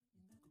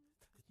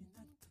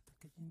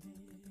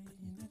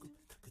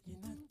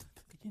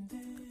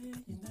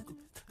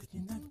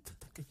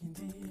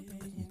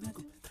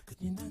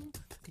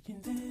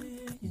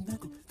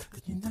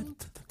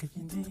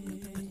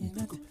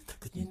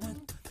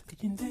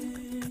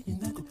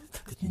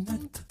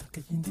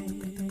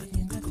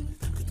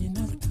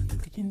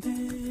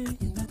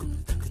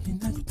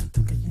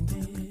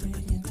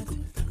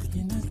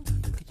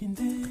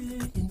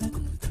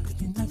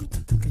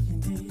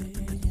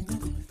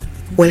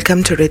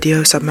Welcome to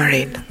Radio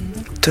Submarine.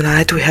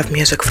 Tonight we have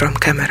music from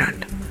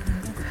Cameroon.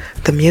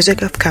 The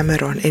music of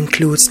Cameroon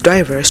includes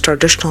diverse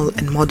traditional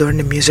and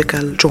modern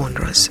musical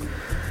genres.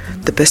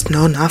 The best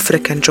known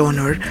African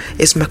genre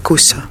is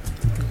Makusa,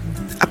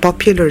 a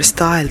popular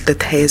style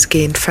that has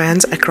gained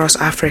fans across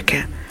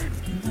Africa,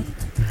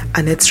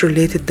 and its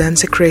related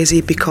dance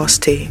crazy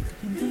Bikoste.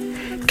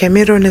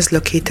 Cameroon is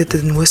located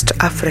in West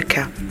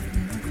Africa,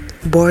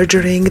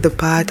 bordering the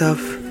part of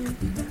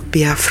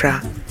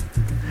Biafra,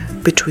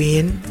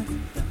 between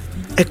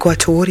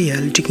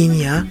Equatorial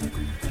Guinea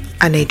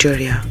and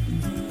Nigeria.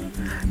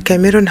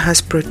 Cameroon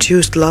has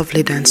produced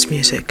lovely dance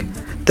music.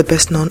 The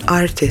best known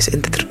artist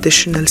in the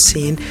traditional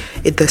scene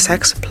is the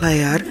sax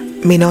player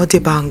Mino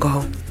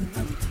Dibango,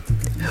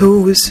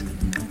 whose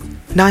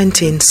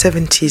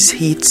 1970s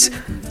hit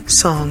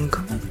song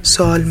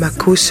Sol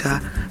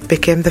Makusa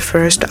became the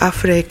first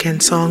African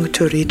song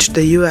to reach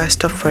the US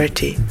Top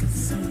 40.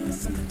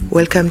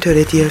 Welcome to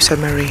Radio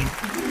Submarine.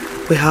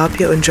 We hope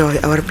you enjoy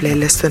our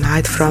playlist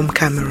tonight from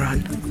Cameroon.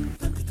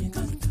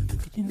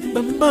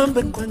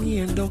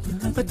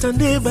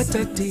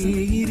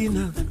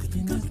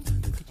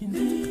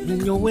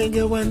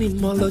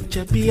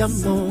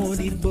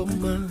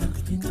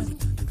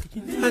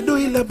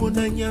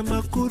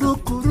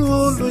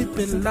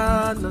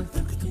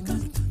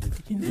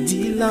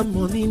 Dila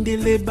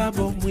monindele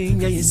babo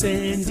mwenye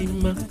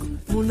yisendima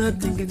muna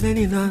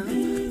tingenenina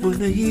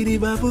bona yiri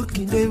babu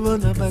kinde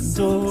bona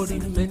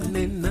batori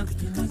menena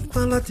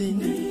kwala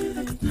tini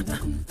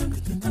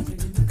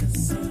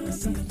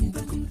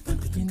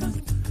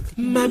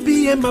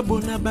mabiye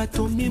mabona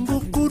bato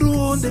mimbukuru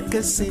onde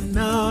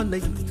kesena na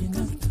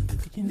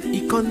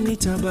ikoni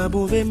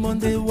tababo ve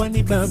monde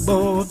wani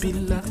babo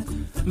bila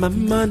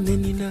mama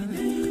nenina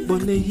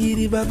bona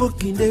yiri babu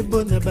kinde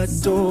bona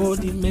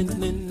batori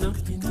menena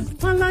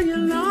Wala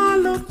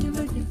yelalo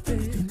kile yite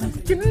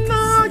kina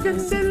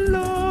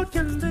yendelo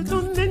kile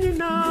donne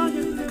nina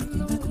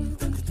yendelo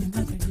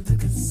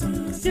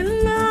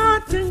yella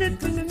tinge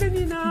tinge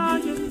nina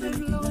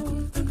yendelo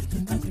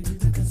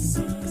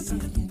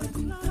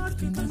la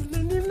tinge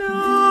nina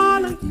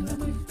la tinge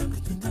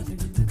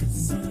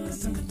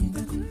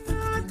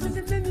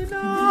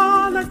nina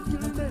la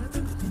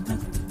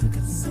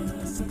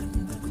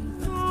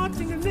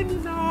tinge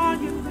nina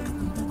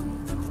yendelo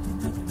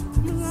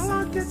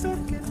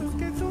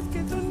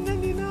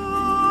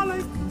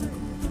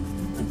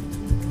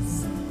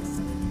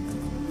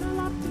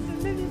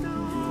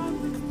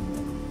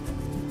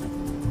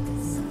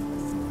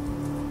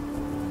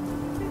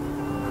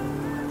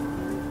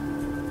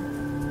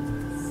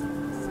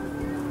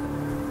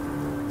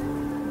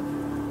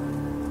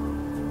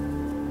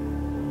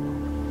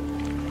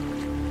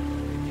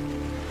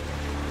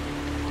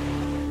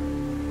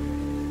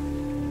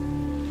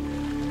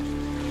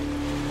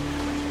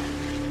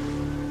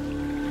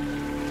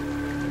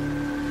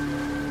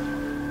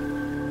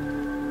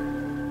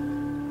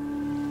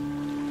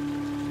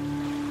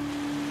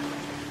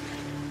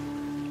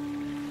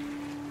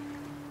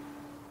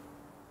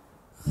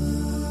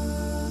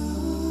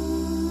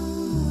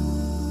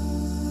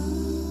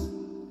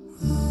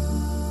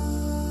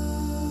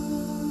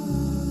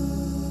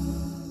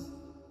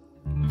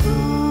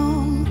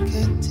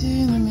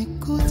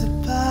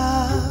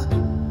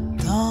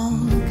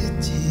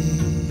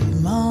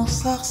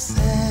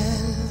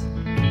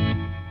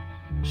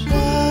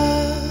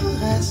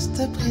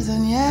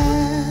Prisonnière,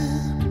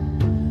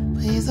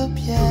 prise au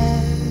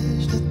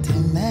piège de tes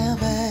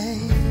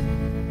merveilles.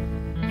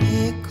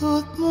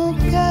 Écoute mon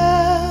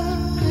cœur,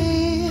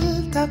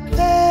 il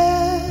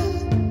t'appelle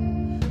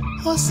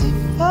aussi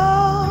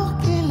fort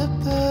qu'il le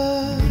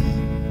peut.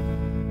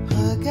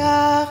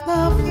 Regarde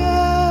un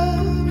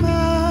peu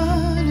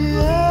ma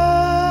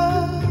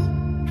lueur,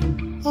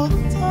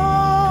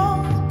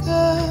 autant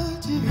que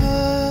tu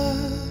veux.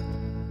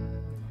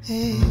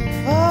 Et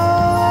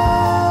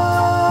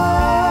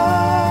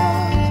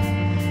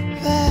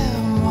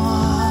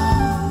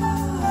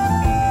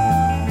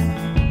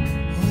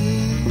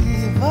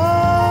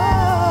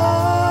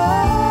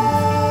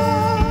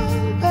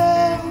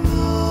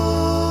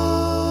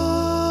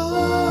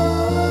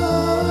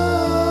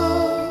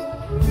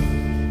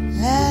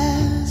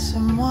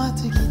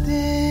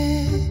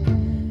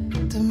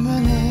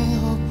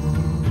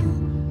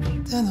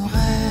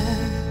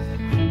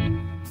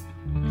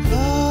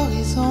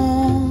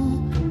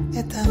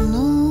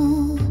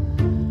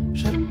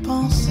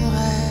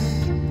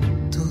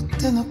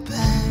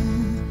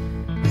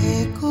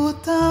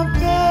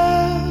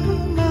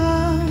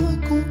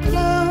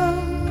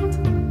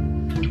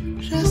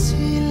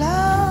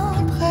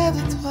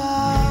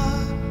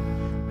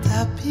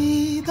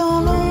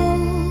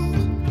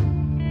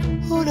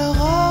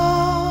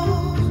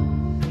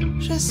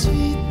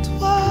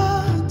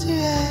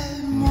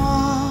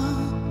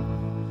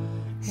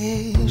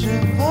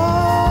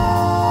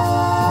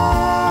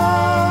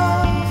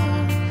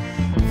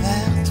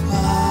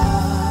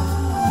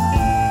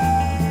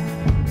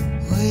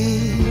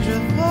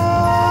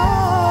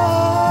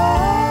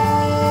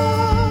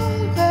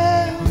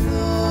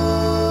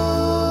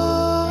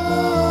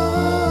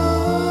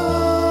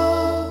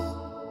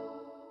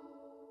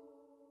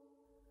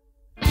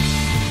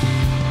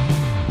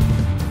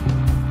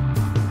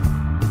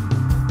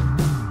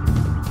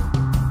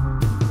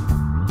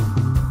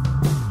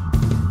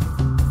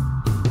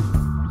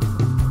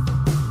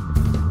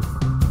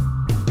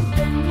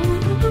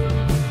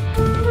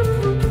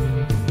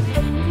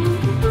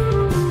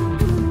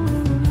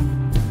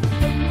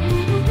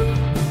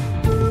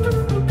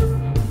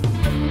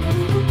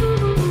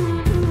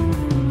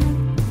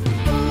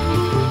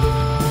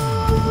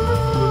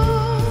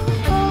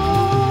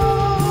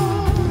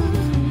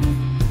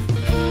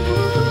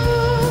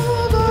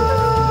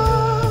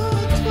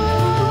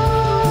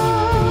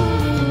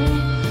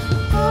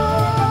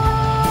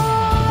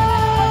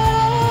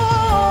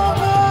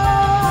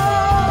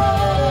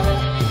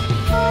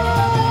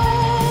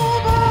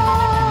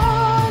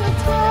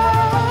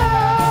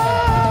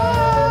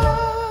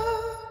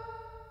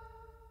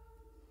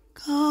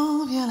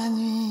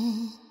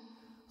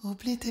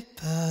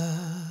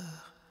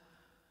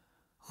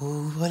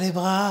Ouvre les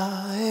bras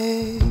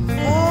et va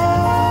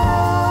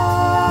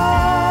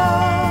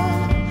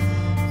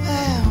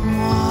vers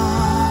moi.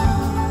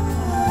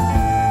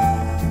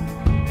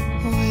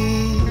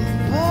 Oui,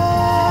 va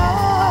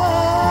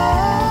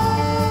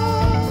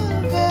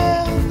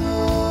vers nous.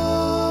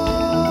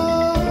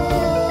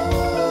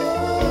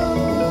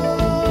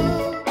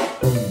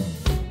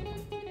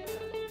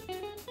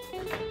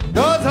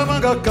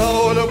 Zamanga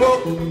kaolabo,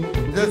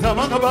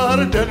 zamanga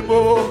bardenbo,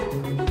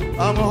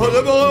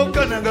 amholabo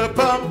kananga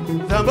pam,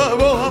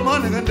 zambabo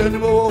amananga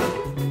denbo,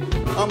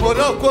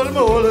 amola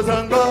kolmo wala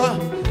zanga,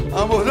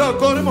 amola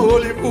kolmo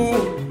walipu,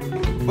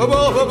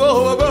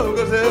 babo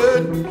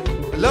gazen,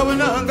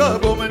 lawana anga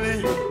bomani,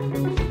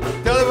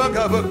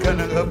 talabanga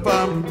kananga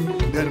pam,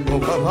 denbo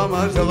pama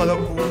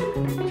zagalapu,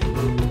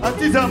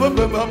 anti zamba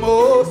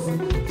bambamos,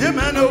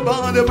 jemeno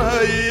bande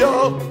mayo.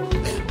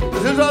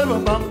 Zalma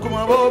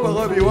bankuma boba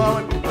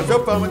rabiwan,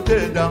 azopa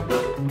mateda.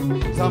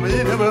 Sami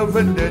never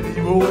vendeni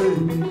boy.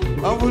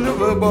 Amu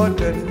never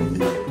bounden.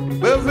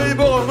 Bevi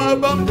bo ma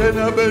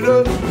bamdena bene.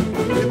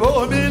 Ibo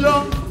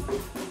Milan.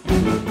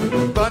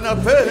 Bana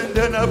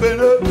pendena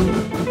bene.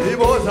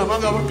 Ibo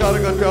samanga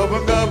bakarga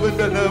tabanga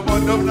bendena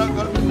mondom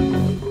naka.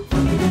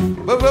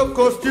 Bebe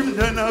costume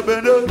dena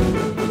bene.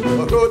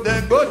 Odo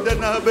dengo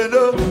dena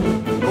bene.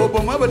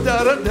 Obama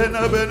batara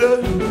dena bene.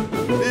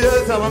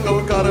 Yes, I'm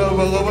going to go to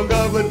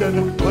the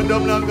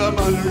Madame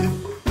Nangamani.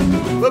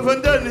 But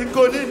then he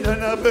couldn't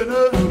have been a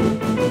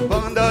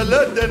Bandala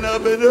than a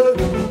better,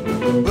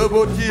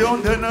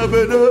 Babotion than a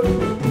better.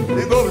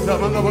 He goes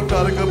among our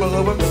Karaka,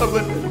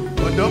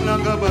 Madame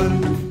Nangaman.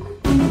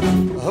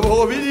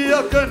 Avovidia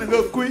can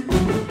go quick,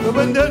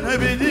 but then I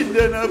did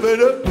then a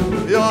better.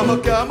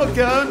 Yamaka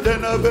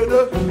then a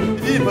better.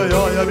 Even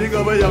my big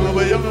of a young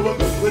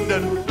with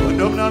them,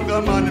 Madame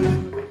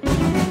Nangamani.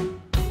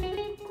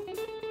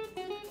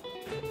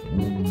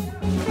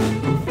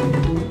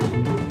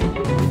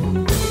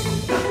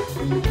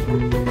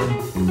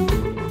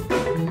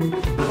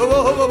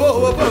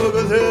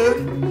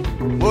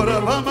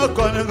 Mama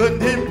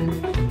Conagandim,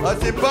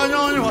 as if I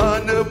know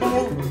one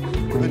move,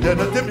 and then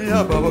I tell me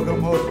about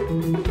Gamot.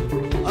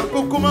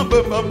 Uncle Kuma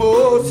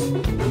Bambamos,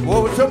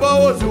 what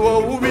about who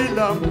will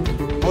lam,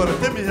 or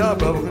tell me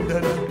about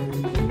them.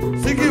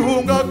 Siki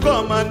Hunga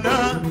Comana,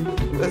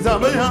 the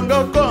Zamayanga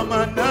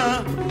Comana,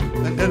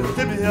 and then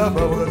tell me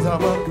about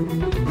Zama,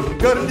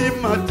 Gardim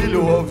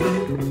Matilovi.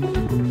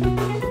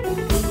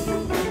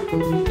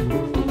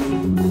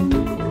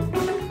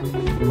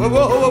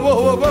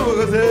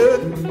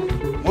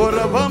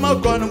 Moravama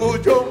con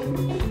mucho,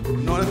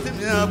 no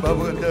tenía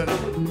babunden.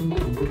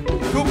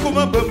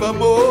 Tukuma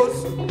bambamos,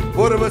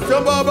 for a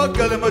samba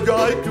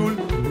calamajoy tool,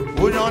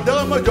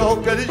 Uyandama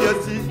jokali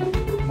yasi,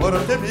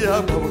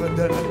 Moratemia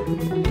babunden,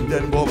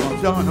 then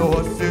Bomajano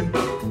was sick.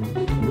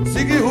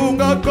 Sigi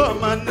Hunga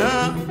comana,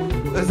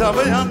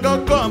 Zabayanga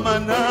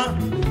comana,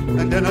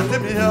 and then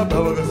Atemia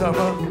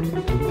babagazama,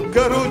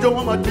 Karujo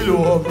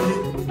Matilovi.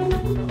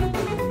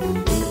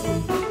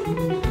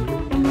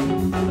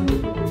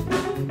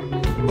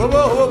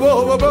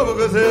 Baba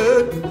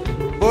gazet,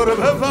 for a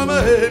fama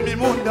mi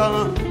munda,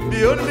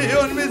 beyond me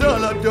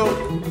all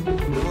joke.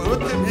 What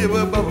the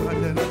river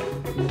Babagan?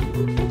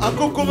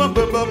 Akukuma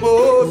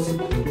Bambamos,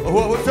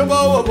 what was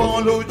about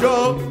one low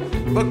job,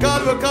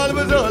 Bakal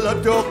was all a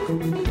joke.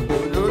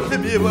 What the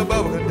river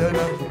Babagan?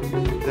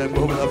 Then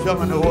Boba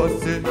Shaman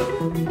was it.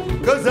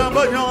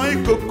 Kazamba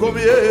young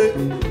cookumie,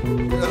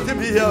 the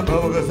Bia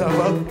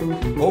Babagazava,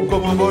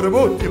 Okoma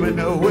Borabo, even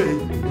away.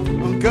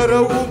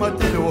 Karawu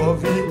Matilo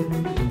of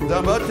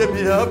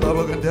Zabatemia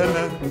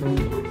Babagadana,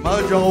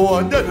 Majo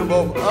and Denabo,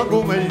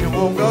 Agumay,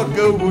 Honga,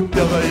 go with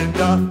the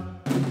Rainda.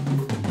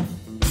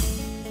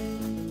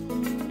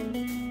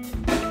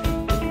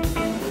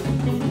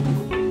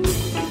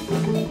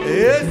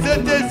 Et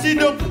c'est ainsi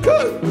donc que,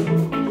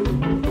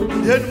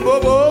 Den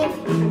Bobo,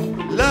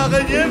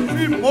 l'araignée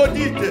fut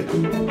maudite,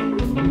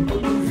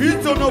 vu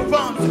son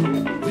offense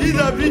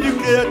vis-à-vis du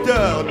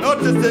Créateur,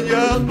 notre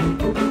Seigneur,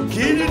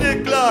 qui lui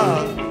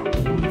déclare.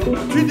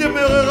 Tu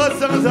demeureras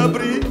sans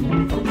abri,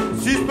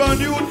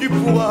 suspendu où tu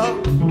pourras,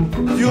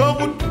 durant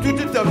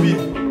toute ta vie.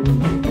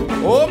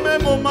 Au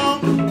même moment,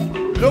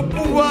 le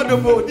pouvoir de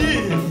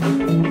maudire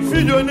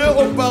fut donné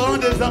aux parents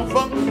des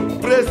enfants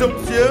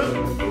présomptueux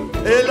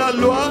et la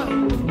loi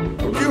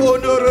qui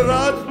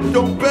honorera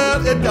ton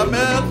père et ta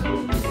mère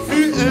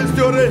fut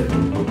instaurée.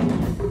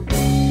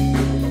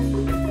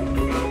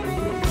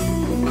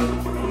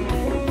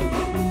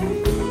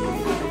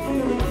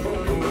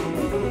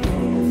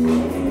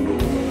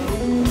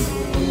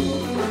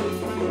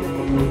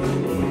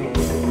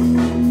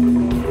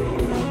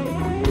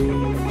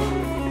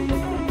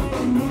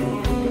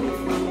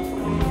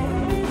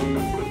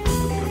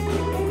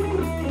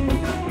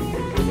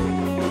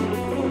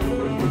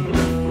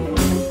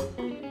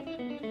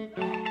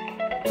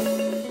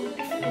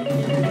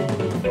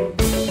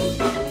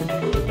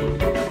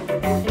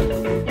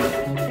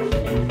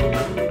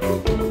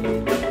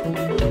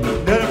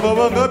 den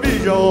baba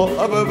gabijo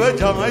ababa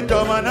jamai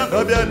tamana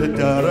gabian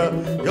tara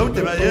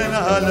yauti mayena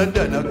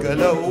halanda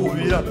kala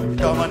uya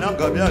tamana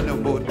gabian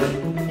bote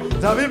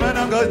Tabi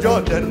mananga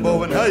Jordan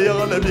bowen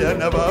hayal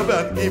biana baba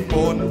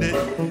kimonde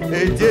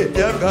eje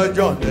janga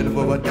Jordan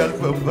boba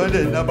telfon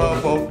vale na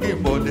baba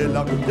kimonde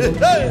la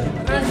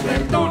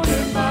Respectons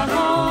les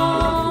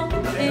parents,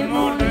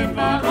 aimons les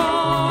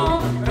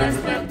parents,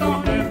 respectons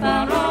les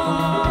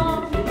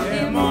parents,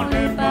 aimons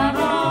les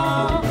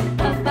parents,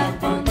 papa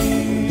Pandi,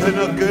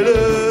 Tenakele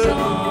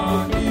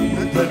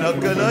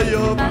Tenakele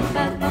yo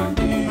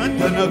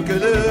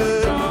Tenakele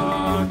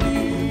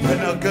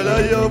Tenakele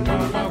yo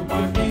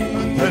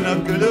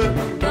Tenakele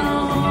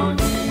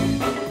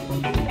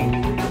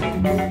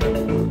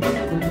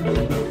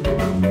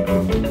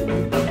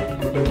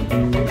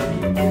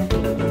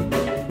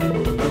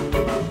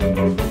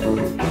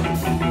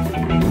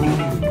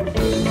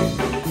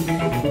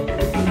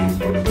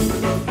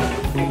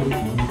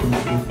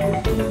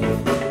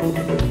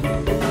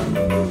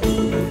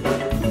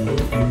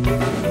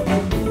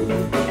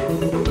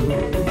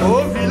Au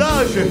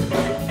village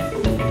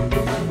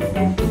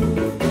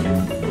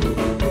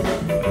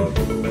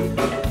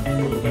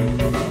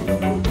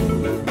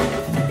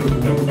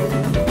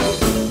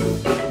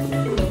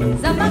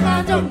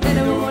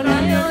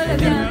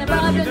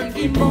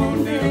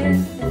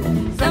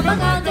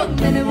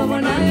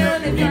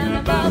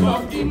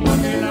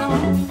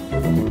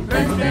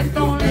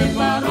Respectons les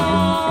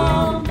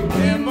parents,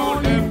 aimons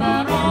les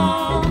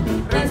parents,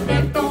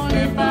 respectons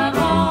les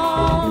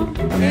parents,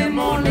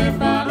 aimons les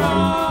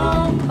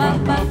parents,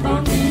 papa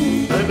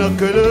Pandi,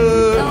 Tenakele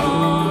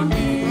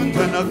Pandi,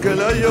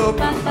 Tenakele yo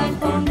papa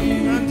Pandi,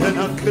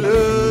 Tenakele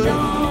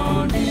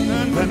Pandi,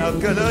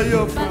 Tenakele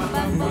yo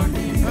papa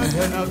Pandi.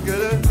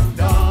 Tenakele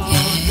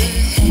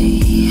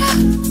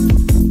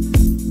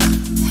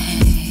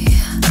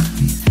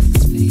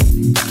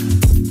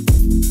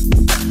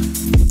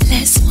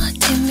Laisse-moi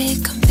t'aimer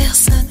comme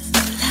personne ne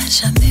l'a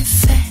jamais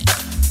fait.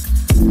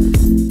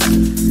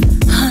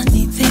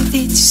 Honey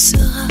baby, tu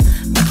seras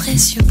mon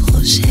précieux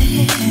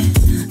projet.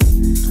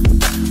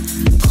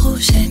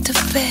 Projet de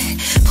paix,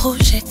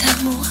 projet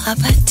d'amour à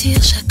bâtir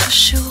chaque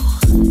jour.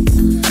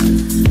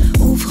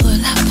 Ouvre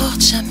la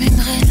porte,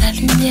 j'amènerai la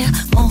lumière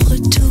en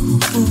retour.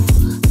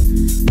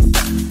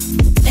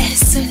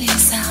 Baisse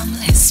les armes,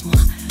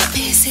 laisse-moi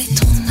baiser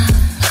ton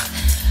âme.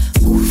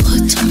 Ouvre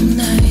ton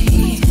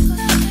œil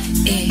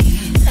et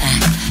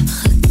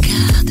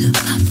regarde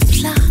ma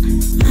flamme.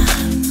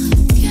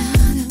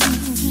 Regarde ma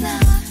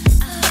flamme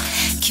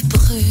qui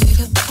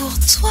brûle pour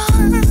toi.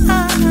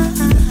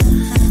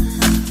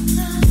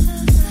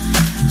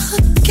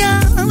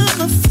 Regarde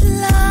ma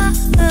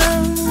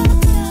flamme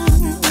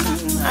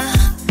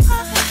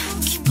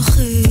qui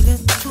brûle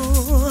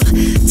pour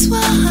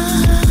toi.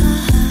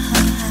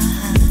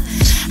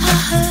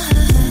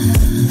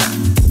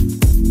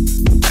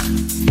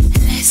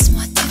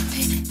 Laisse-moi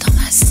t'aimer,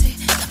 t'embrasser,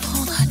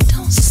 t'apprendre à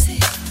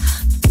danser,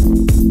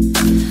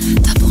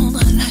 t'apprendre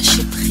à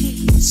lâcher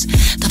prise,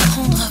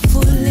 t'apprendre à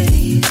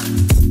voler.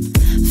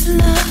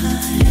 Fly,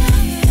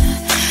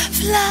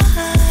 fly,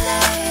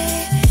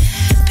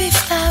 be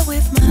fly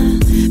with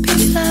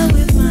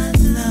my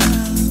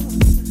love.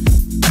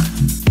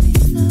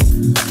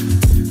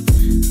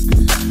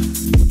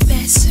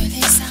 Baisse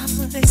les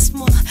armes,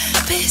 laisse-moi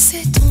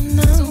baiser ton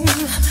âme.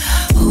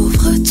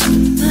 Ouvre ton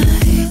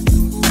œil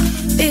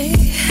et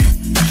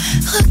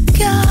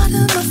regarde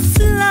ma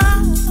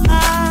flamme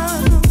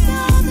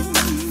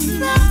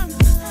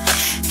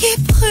qui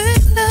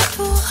brûle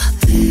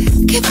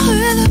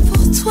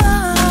pour toi.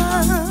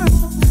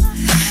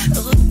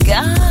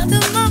 Regarde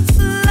ma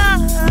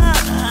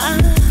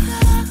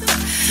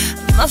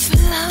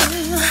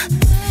flamme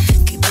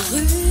qui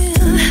brûle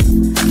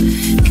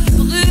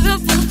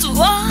pour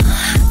toi.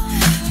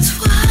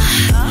 Toi,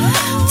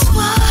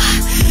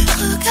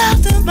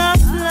 regarde ma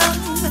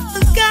flamme,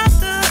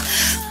 regarde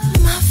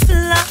ma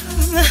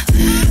flamme,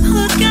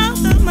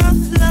 regarde ma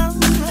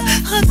flamme,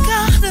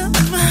 regarde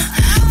ma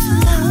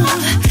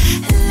flamme.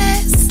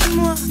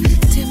 Laisse-moi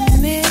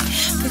t'aimer,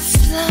 be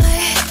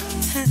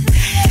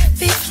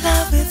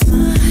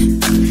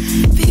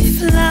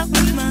fly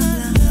with my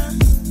love.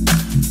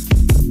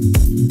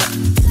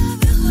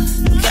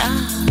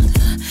 Regarde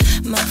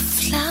ma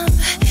flamme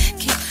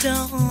qui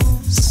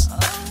danse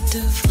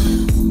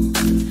devant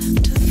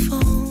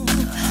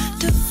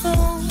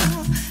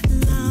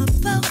la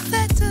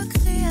parfaite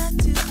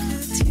créature que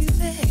tu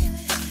es.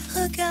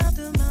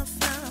 Regarde ma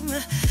flamme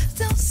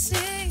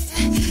danser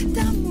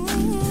d'amour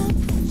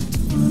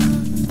pour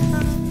toi.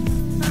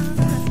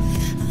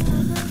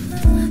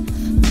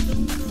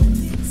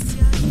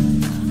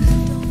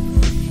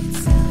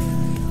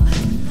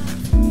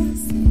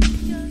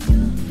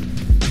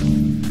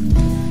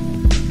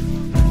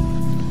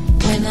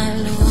 When I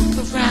look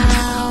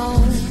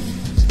around,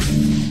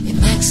 it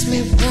makes me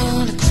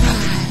wanna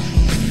cry.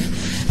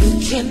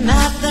 Looking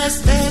at the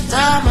state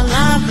of my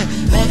life,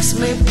 it makes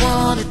me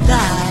wanna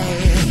die.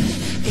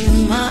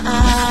 In my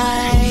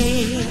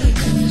eyes,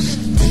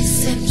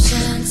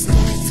 deceptions,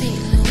 there's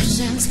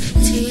illusions,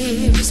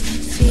 tears,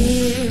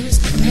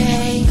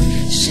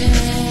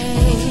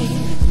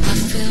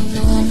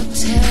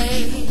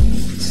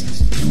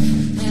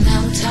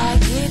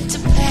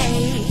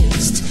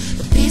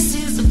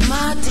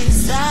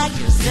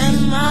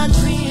 in my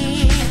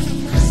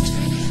dreams.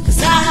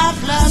 'Cause I have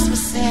lost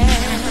myself.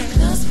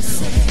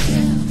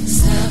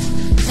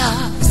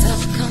 Self-talk,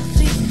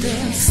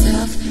 self-confidence,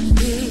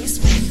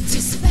 self-respect,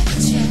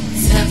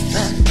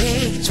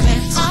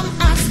 self-engagement. I'm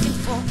asking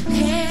for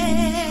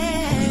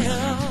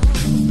help.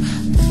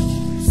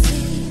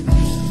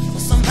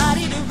 For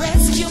somebody to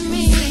rescue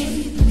me,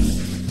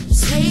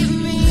 save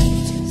me.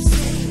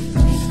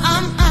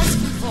 I'm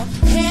asking for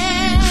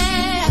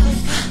help.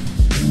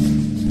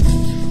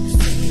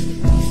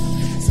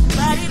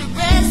 Somebody to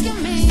rescue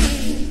me,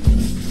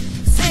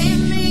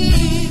 save me.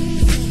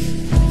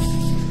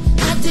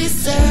 I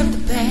deserve the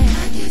best.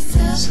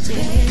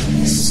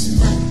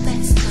 The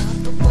best of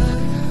the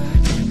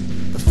world.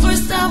 But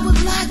first I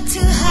would like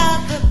to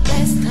have the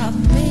best of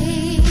me.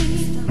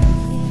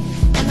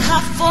 And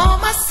have for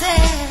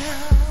myself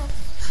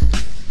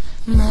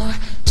more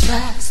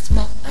trust,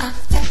 more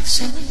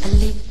affection, a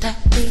little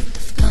bit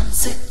of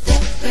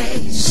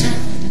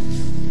consideration.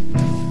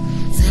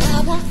 So I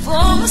want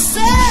for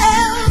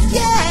myself,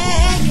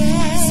 yeah,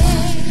 yeah.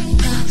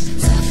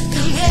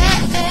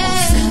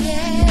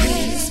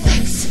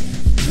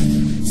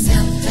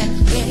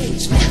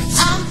 Self-engagement.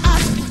 I'm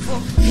asking for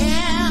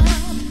help,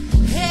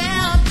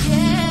 help,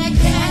 yeah,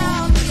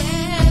 help,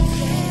 yeah.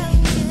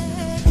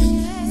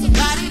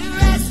 Somebody to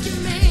rescue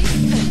me,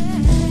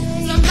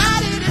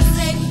 somebody to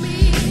save me.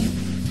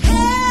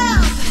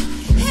 Help,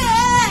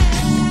 help,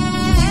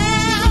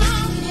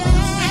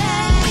 yeah.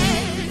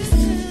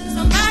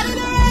 Somebody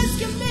to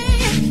rescue me.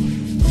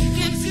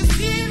 If you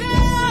feel it,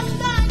 I'm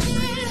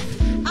dying.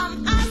 I'm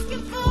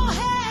asking for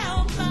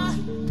help,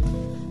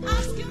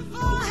 asking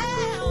for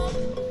help.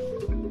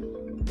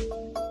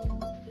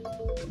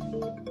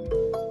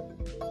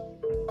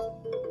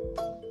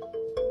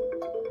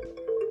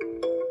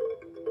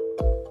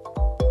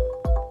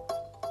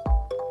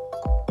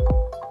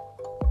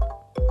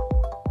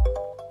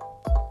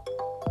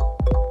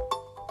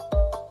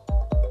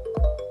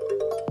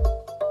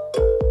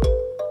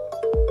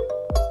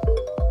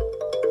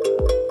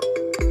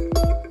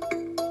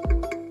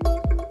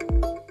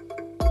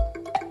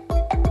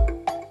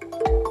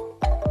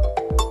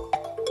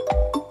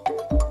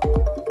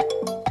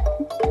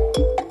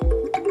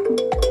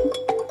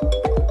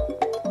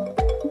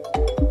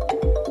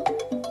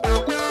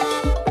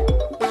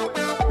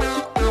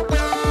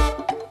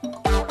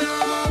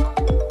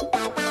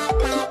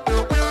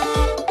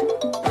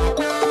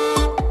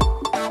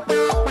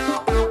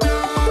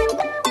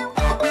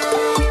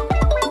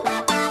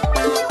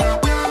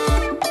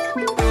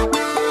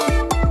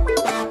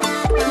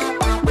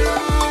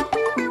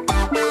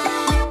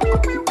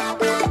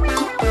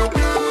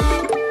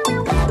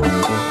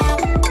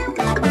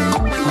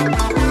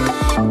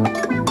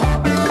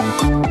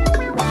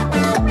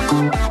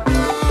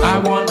 I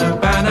want a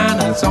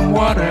banana, some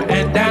water,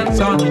 and dance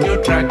on the new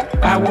track.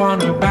 I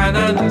want a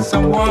banana,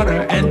 some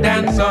water, and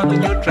dance on the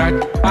new track.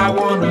 I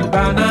want a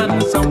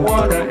banana, some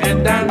water,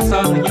 and dance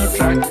on the new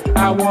track.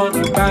 I want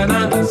a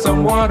banana,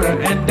 some water,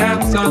 and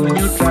dance on the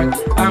new track.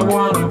 I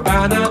want a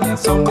banana,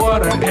 some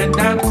water, and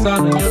dance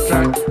on the new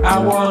track. I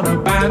want a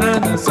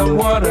banana, some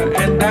water,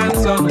 and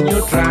dance on the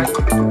new track.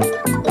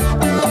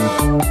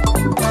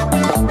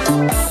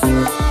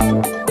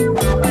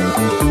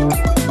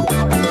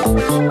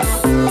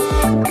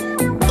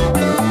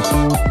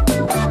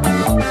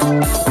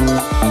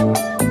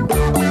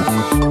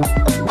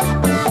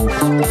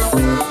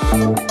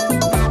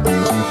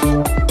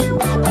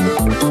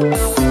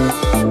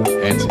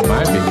 It's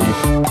my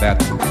belief that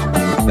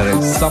there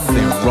is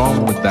something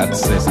wrong with that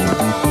system.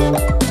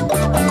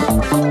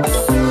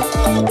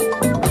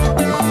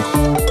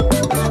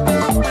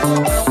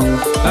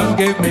 Don't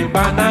give me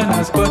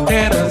bananas,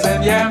 potatoes,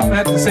 and yam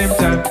at the same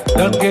time.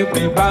 Don't give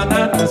me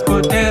bananas,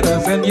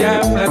 potatoes, and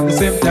yam at the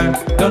same time.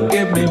 Don't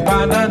give me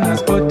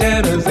bananas,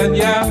 potatoes, and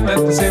yam at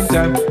the same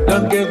time.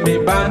 Don't give me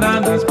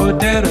bananas,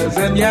 potatoes,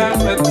 and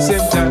yam at the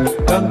same time.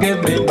 Don't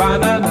give me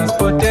bananas,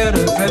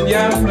 potatoes, and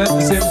yam at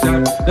the same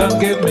time. Don't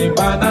give me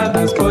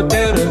bananas,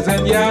 potatoes,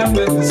 and yam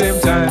at the same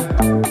time.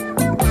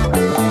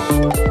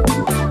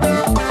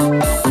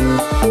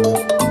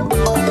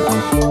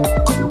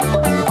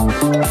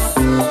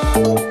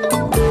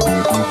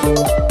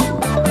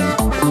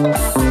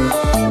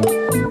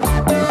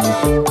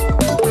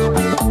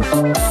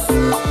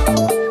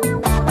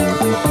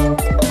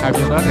 Have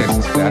you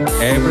noticed that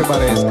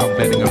everybody is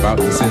complaining about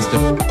the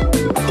system?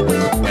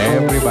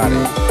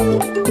 Everybody.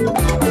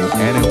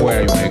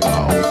 Anywhere you may go.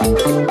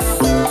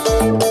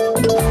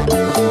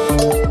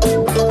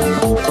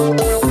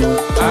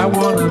 I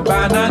want a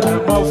banana,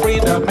 more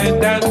freedom,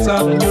 and dance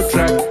on a new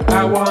track.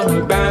 I want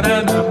a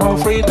banana, more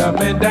freedom,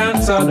 and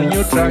dance on a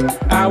new track.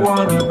 I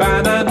want a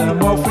banana,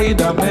 more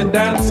freedom, and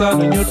dance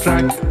on a new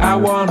track. I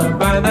want a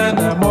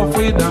banana, more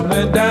freedom,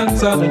 and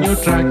dance on a new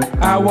track.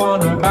 I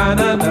want a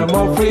banana,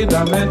 more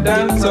freedom, and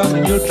dance on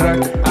a new track.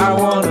 I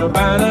want a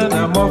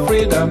banana, more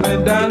freedom,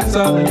 and dance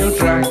on a new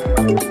track.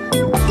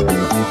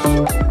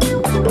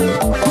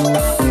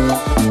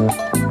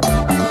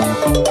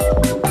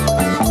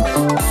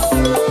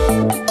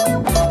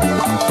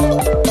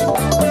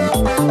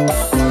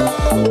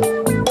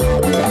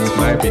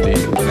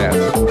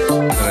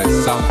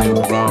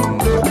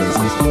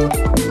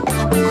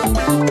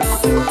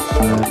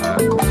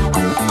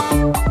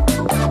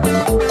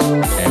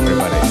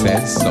 Everybody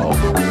says so.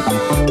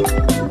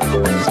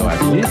 So I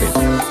believe it.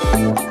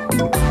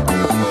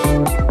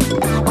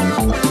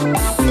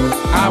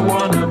 I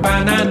want a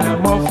banana,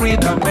 more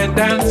freedom and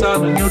dance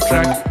on a new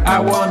track. I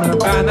want a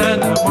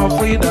banana, more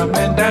freedom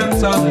and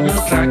dance on a new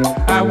track.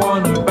 I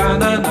want a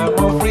banana,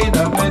 more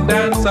freedom and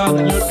dance on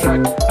a new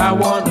track. I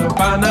want a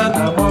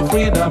banana, more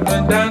freedom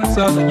and dance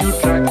on a new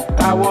track.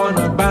 I want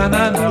a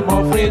banana,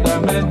 more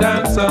freedom and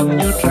dance on a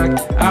new track.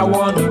 I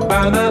want a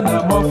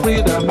banana, more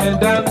freedom and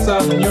dance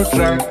on a new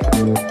track.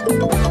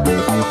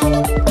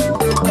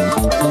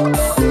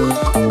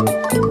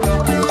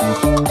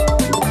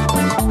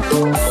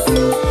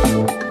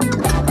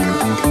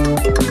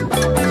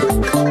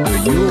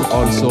 Do you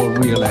also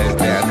realize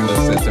that the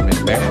system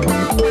is bad?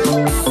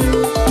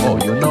 Oh,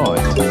 you know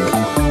it.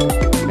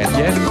 And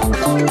yet,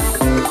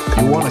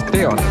 you want to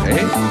stay on it,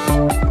 eh?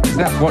 Is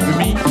that what you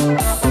mean?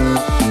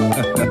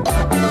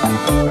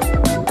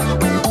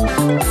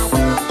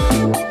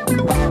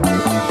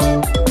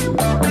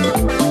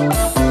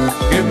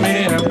 Give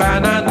me a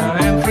banana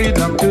and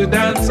freedom to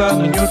dance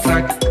on a new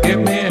track. Give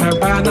me a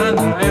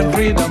banana and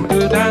freedom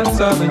to dance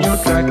on a new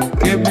track.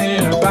 Give me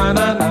a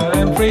banana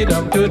and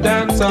freedom to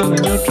dance on a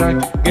new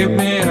track. Give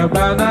me a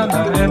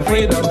banana and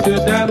freedom to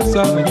dance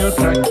on a new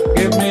track.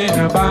 Give me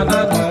a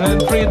banana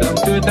and freedom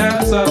to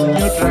dance on a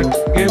new track.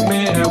 Give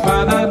me a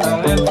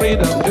banana and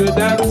freedom to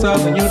dance on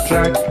a new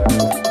track.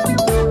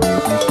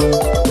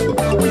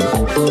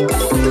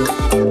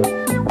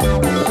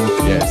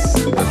 Yes,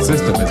 the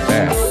system is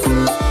bad.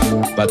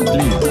 But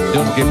please,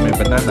 don't give me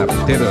banana,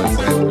 potatoes,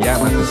 and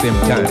yam at the same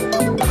time.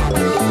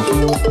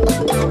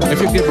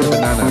 If you give me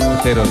bananas,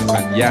 potatoes,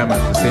 and yam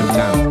at the same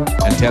time,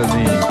 and tell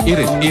me, eat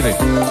it,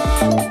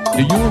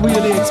 do you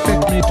really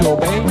expect me to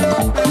obey?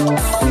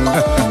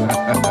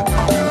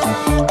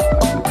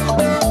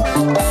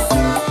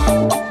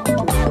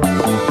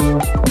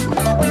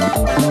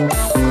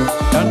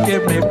 Don't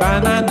give me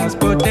bananas,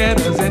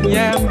 potatoes, and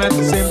yam at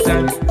the same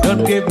time.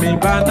 Don't give me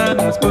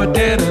bananas,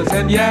 potatoes,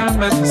 and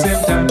yam at the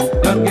same time.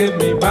 Don't give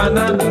me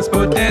bananas,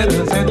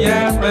 potatoes, and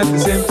yam at the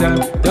same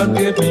time. Don't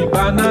give me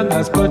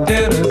bananas,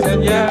 potatoes,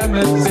 and yam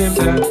at the same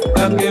time.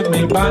 Don't give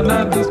me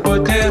bananas,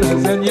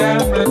 potatoes, and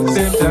yam at the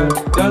same time.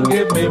 Don't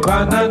give me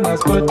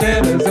bananas,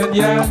 potatoes, and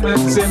yam at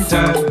the same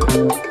time.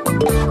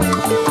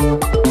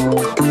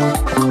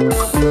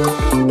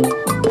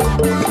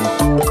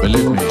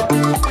 Believe me,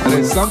 there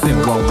is something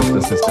wrong with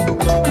the system.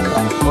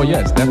 Oh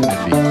yes,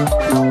 definitely.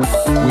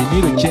 We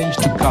need a change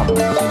to come.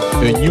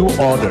 A new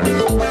order.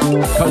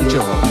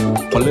 Cultural,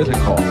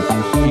 political,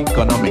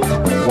 economic,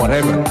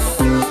 whatever.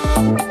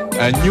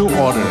 A new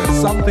order.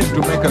 Something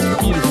to make us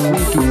feel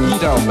free to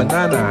eat our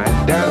banana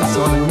and dance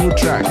on a new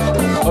track.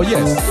 Oh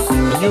yes,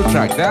 a new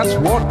track. That's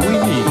what we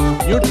need.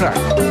 New track.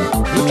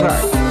 New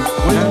track.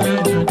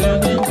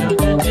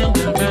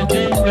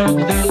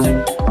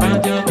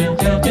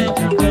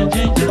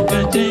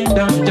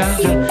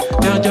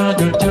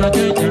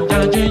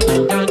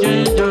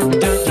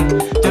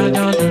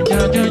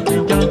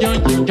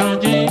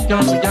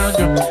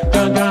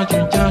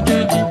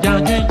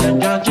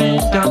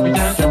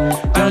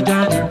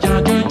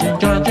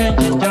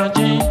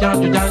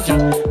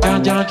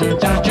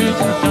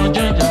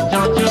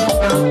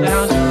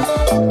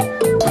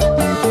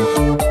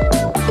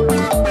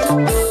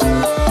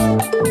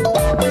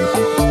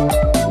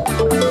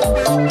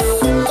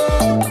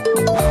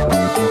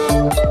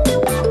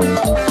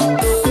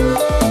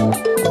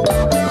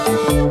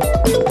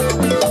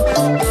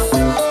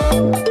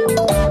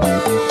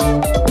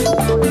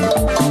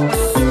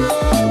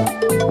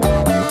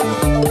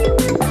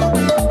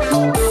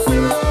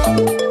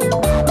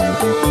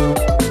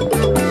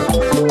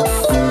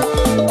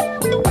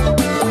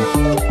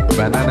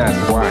 Banana is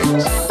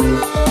white.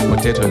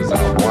 Potatoes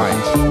are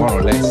white, more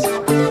or less.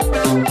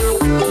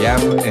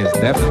 Yam is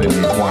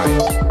definitely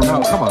white.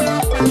 Now, come on.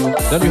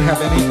 Don't you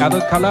have any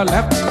other color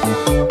left?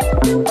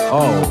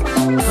 Oh,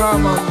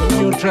 come on,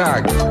 new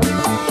track.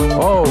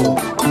 Oh,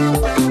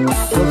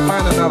 you'll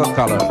find another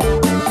color.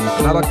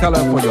 Another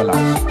color for your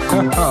life.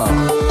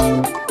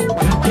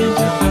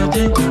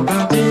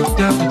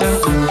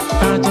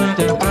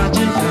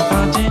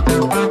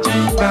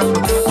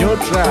 New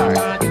track.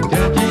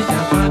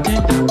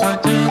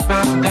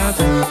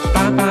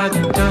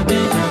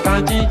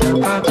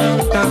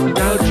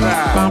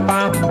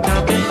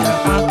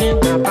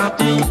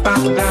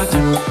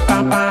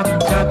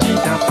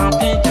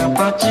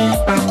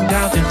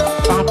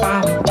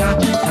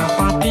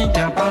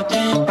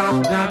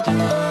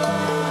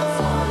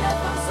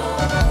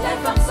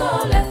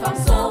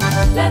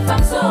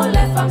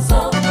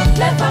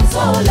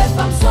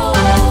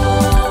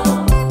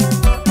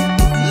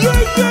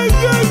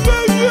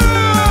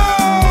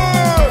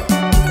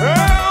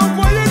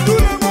 Envoyez tout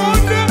le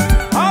monde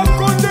à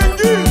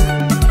Condengui.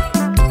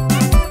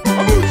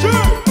 À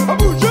bouger, à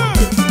bouger,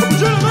 à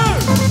bouger les mains.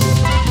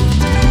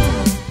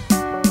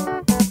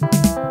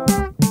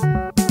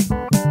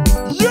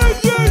 Yeah.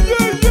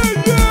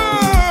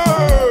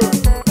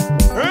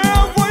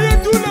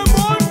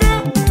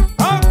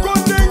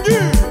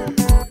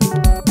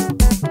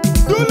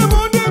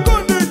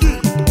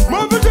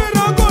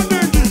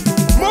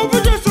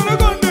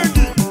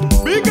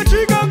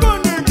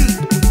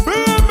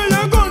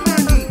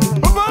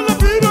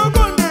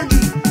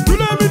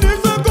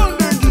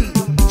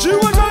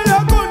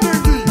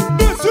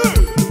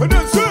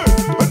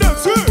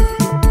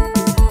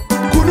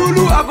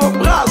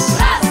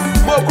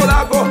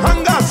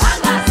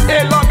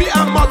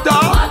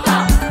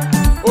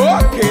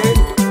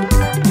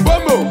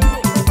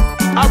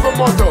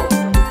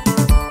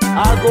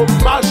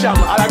 sham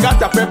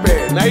alagata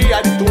pepe. Na hii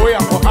aditoya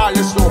for all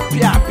let's know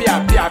pia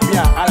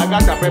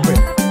alagata pepe.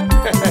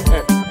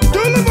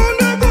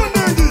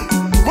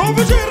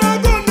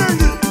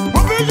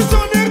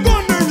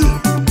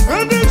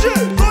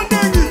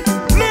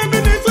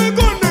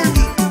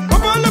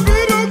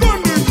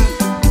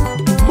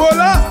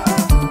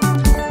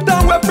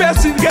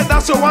 Person get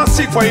that so one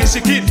sick for his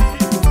kid.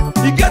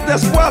 He get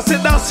espoir say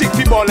that sick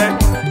people eh.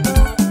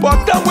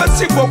 But quand we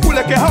sick beaucoup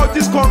like how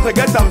this country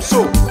get them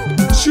so.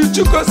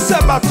 Surtout que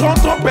c'est ma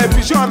 30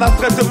 perfusion en un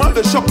traitement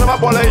de choc dans ma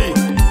bolée.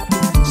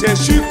 C'est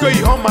sûr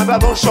qu'ils ont mandat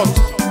dans shot.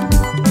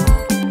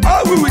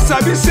 Ah oui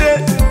savez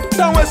c'est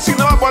quand we sick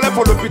dans ma bolée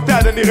pour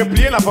l'hôpital de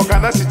replier la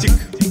propagande citique.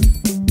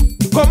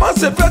 Comment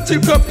se fait-il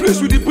que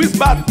plus we brise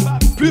bad,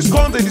 plus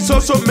contre des so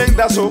meng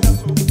d'assaut.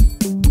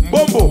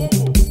 Bombo.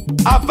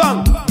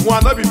 Avant, moi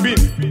n'a bibin.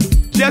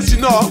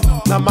 Sinon,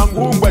 na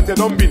mangou mbete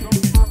dombin.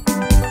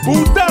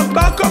 Pourtant,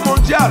 Banque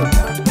mondiale,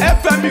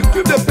 FMI,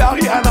 Club de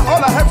Paris, on a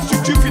all la help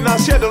structure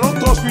financière de notre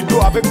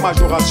transfusion avec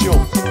majoration.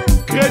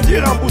 Crédit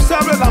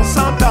remboursable dans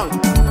 100 ans.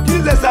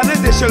 Qu'il les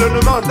années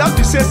d'échelonnement, dans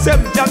du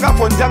CSM, Djanga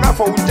for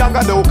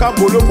Djanga de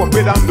Okambolo pour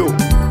Pedando.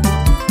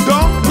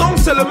 Donc, non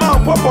seulement en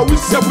propre, oui,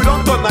 c'est we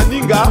don't turn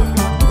Naninga,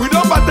 we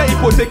don't pas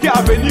hypothéquer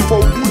à venir pour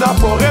Ubuna,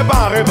 pour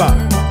Reba.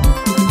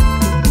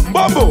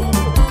 Bobo.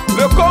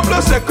 Le comble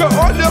c'est que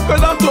au lieu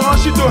que dans ton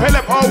ranchito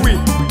helep oh oui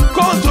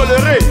contre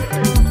le ré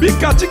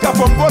Bikatika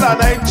Pombola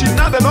na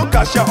China de non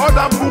cacha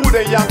Odamburu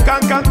de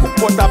Yankankan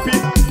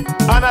Kupotapi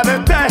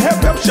Anadente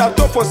hep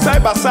château for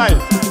side by side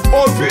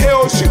au vu et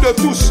au su de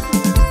tous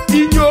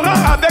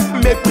ignorant avec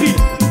mépris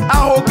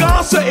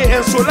arrogance et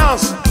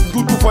insolence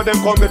tout for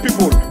them comme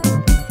people.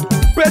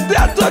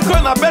 Peut-être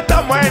qu'on a better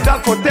moyen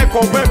d'en faut te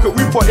convaincre que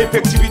oui pour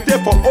effectivité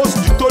pour hausse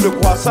du taux de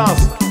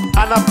croissance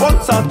à la bonne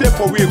santé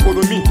pour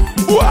l'économie.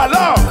 Ou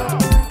alors,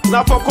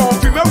 n'a pas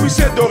confirmer oui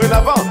c'est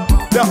dorénavant.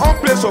 De on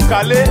place au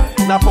calé,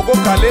 n'a pas go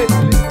calé,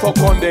 faut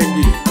qu'on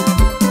dengue.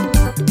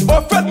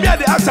 Au fait bien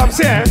des axes à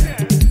me hein.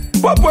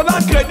 Pour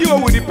prendre crédit au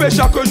oui paye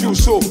chaque jour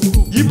so.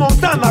 Il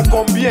monte à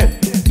combien?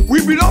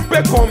 Oui bilan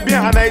paye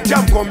combien? En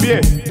Haïtiam combien?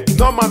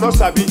 Non maintenant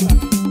ça vit.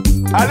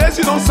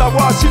 Allez-y donc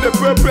savoir si le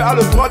peuple a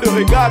le droit de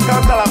regard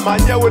quant à la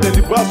manière où les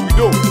libras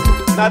widow.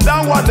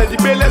 Nadam wa de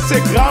libérer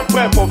ses grands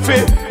frères pour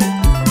faire.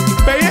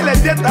 Payer les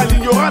dettes en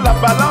ignorant la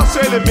balance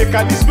et le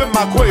mécanisme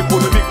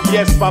macroéconomique.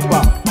 Yes,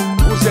 papa,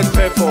 vous êtes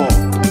très fort.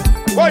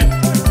 Oui,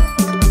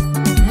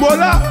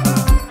 Mola,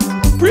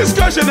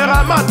 puisque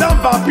généralement dans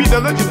Vampire,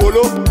 dans notre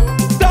bolo,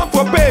 tant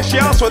faut payer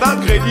échéance dans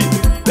crédit,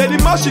 les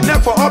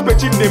imaginaires font un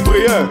petit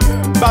débrayeur.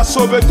 Par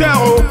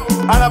sauveteur,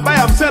 à la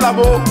baille amsel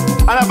amour,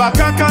 à la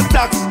bacancan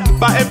taxe,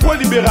 par impôt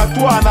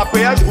libératoire, à la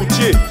péage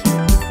routier.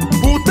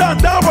 Pourtant,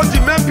 dans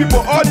votre même people,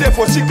 all des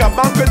fossiles qu'à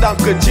banque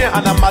d'entretien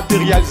à la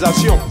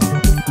matérialisation.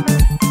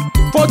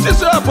 Faut-il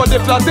cela pour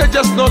déflater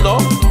just non?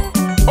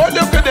 Au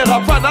lieu que des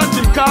rafats dans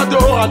une carte de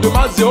haut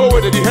rendement 0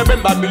 et de 10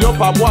 millions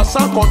par mois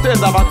sans compter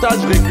les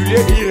avantages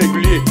réguliers et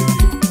irréguliers.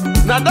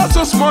 Nada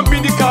ce small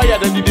bini carrière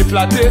de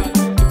déflater.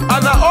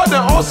 On a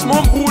ordre 11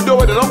 small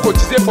bourdeaux de non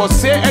cotisé pour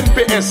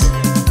CNPS,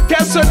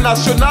 Caisse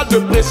nationale de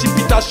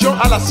précipitation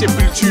à la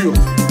sépulture.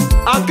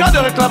 En cas de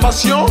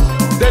réclamation,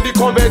 de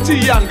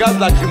convertir en gaz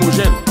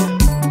lacrymogène.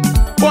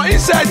 Pour une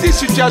certaine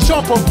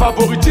situation pour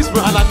favoritisme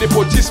à la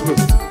népotisme.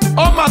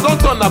 On m'a donné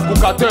ton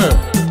aboucateur.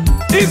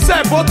 Il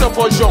sait votre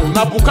forgeon,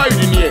 Nabuka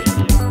uninier.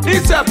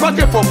 Il sait pas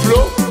que pour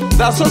flow,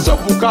 la sauce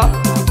bouka.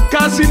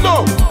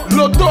 Casino,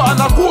 l'auto à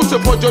la course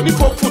pour Johnny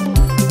for foot.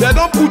 C'est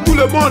donc pour tout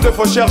le monde, il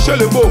faut chercher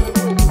le mot.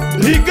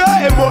 Rigueur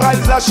et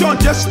moralisation,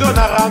 just donne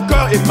à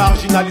rancœur et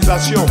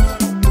marginalisation.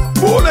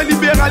 Pour le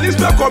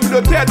libéralisme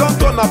communautaire, dont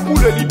on a pour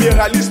le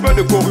libéralisme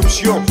de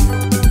corruption.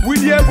 Oui,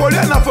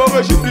 évoluer n'a pas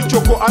régime du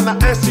choco à la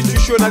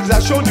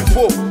institutionnalisation du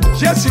faux.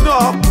 J'ai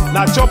sinon,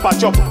 na chop à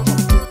chop.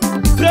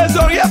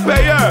 Trésorier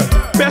payeur,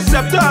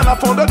 percepteur en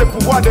affondant de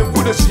pouvoir d'un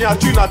coup de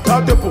signature à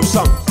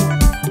 30%.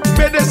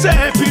 Médecin,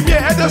 infirmier,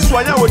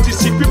 aide-soignant au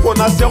disciple qu'on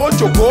a 0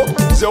 choco,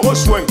 0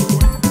 soin.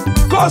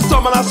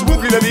 Custom à la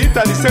smoke, il est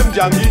à l'issem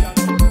Djangi.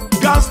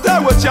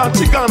 Gangster ou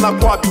Tiantiga en la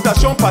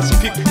cohabitation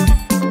pacifique.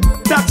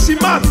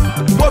 Taximan,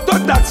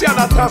 moto-taxi en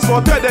la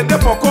transporteur d'un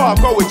défocor à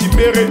quoi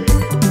Wetibéré.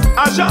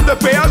 Agent de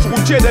péage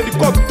routier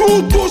d'hélicoptère,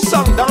 tout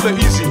sang dans le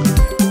easy.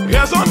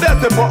 Raison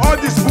d'être pour all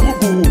this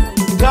bourou.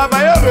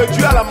 Travailleurs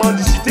réduits à la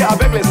mendicité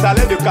avec les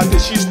salaires de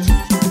catéchistes.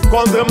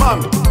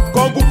 Condemnable,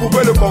 comme vous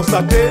pouvez le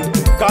constater,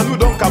 quand nous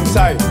donc comme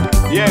ça.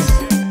 Yes,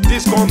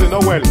 this con de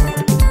Noël.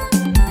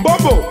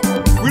 Bobo,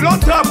 we don't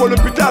try pour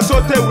l'hôpital à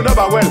sauter ou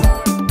never well.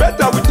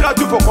 Better we try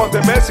to for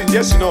contemplaire sin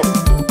yes no.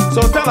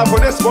 Son temps la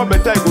police pour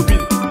bêta et gobine.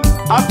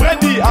 Après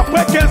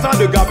 15 ans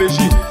de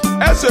gabégie,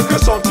 est-ce que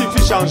son type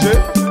fait changer?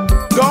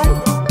 Donc,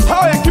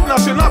 how équipe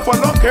nationale pour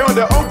non créer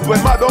de un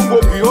gouvernement dans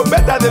vos bureaux,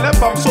 better de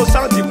l'imfam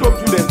sans diplôme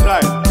tout des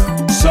trails.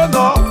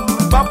 Sono,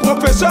 ma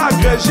professeur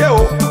agrégé,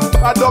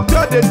 ma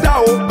docteur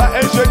d'état, ma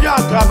ingénieur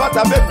en cravate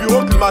avec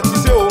bureau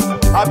climatisé,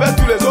 avec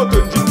tous les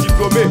autres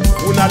diplômés,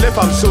 vous n'allez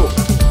pas me sauver.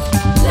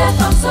 Les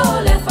femmes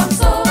sont, les femmes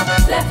sont,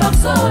 les femmes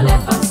sont, les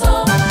femmes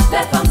sont,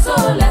 les femmes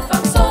sont, les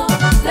femmes sont,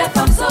 les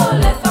femmes sont.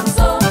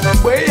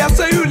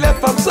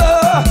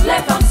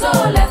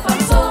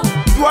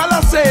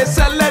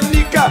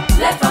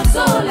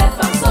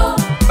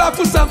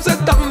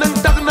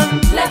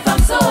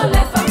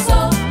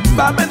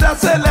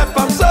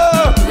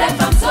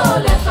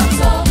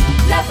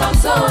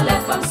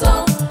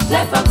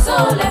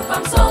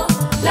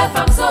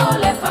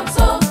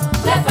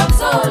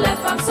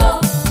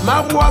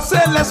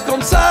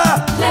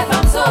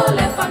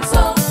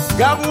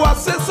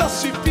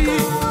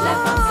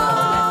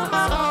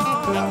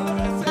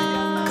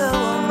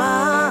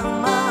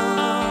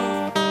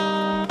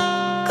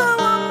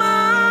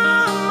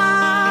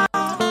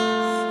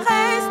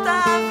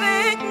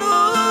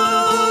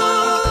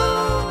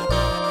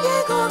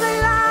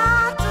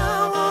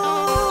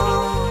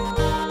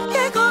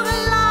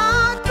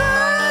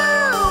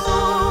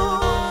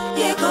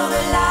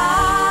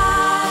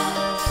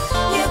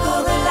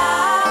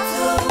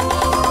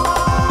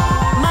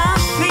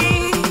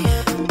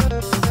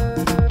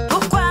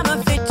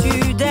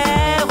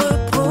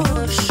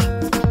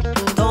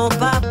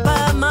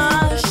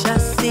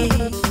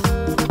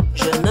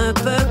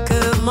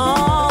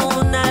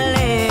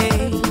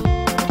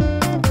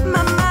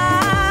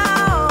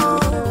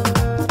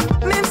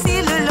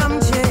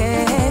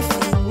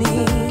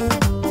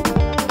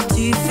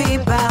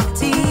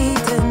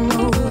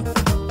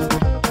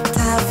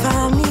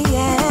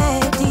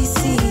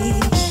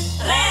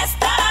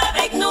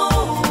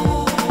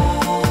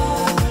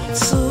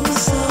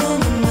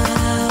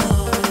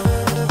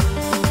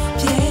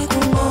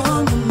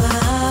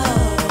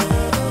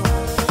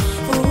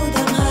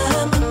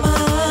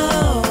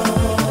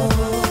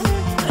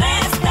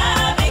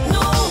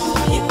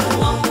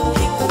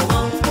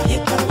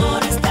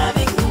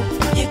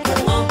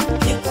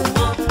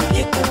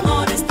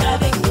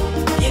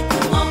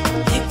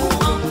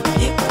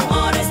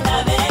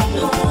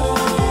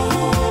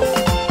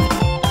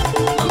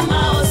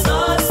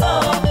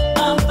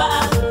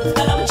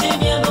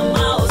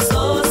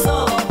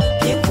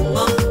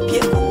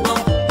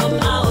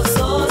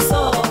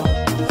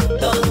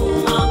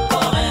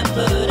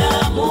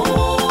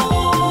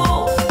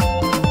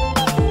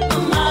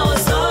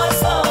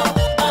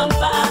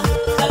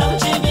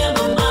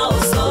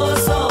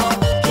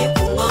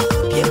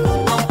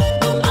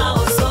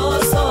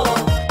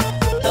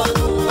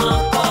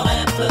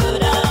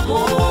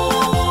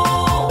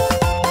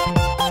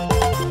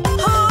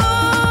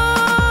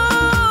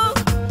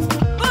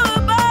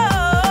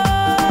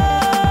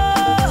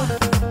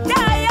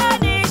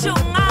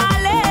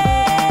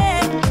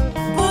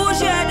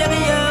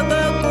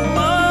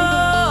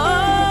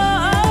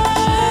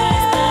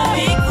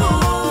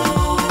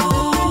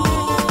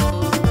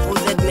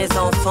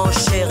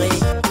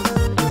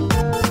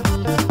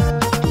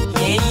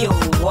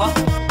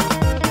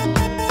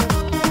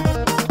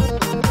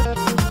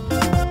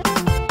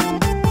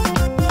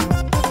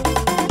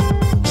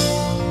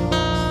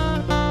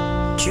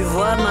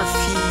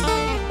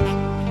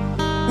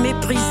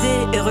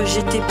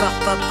 rejeté par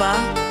papa.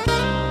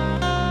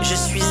 Je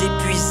suis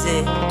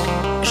épuisée,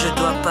 je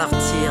dois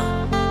partir.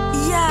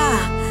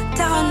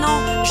 T'as un an,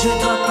 je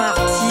dois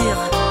partir.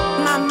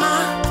 Mama,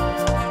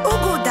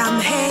 Ugodam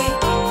hey.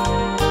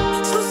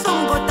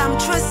 Susum godam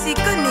trusty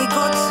kane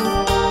gotu.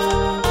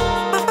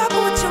 Papa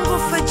bochungu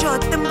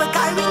fajot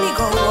mbakari ni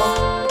gowo.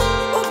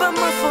 Uba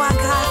me foie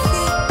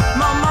graphie.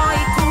 Maman,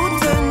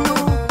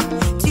 écoute-nous.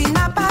 Tu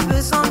n'as pas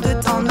besoin de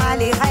t'en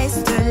aller,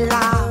 reste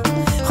là.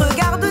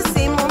 Regarde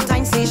ces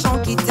montagnes, ces gens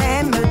qui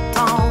t'aiment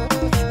tant.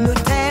 Nous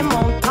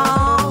t'aimons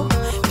tant.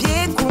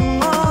 Pied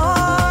Congo.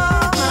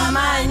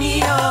 Maman,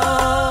 Nio.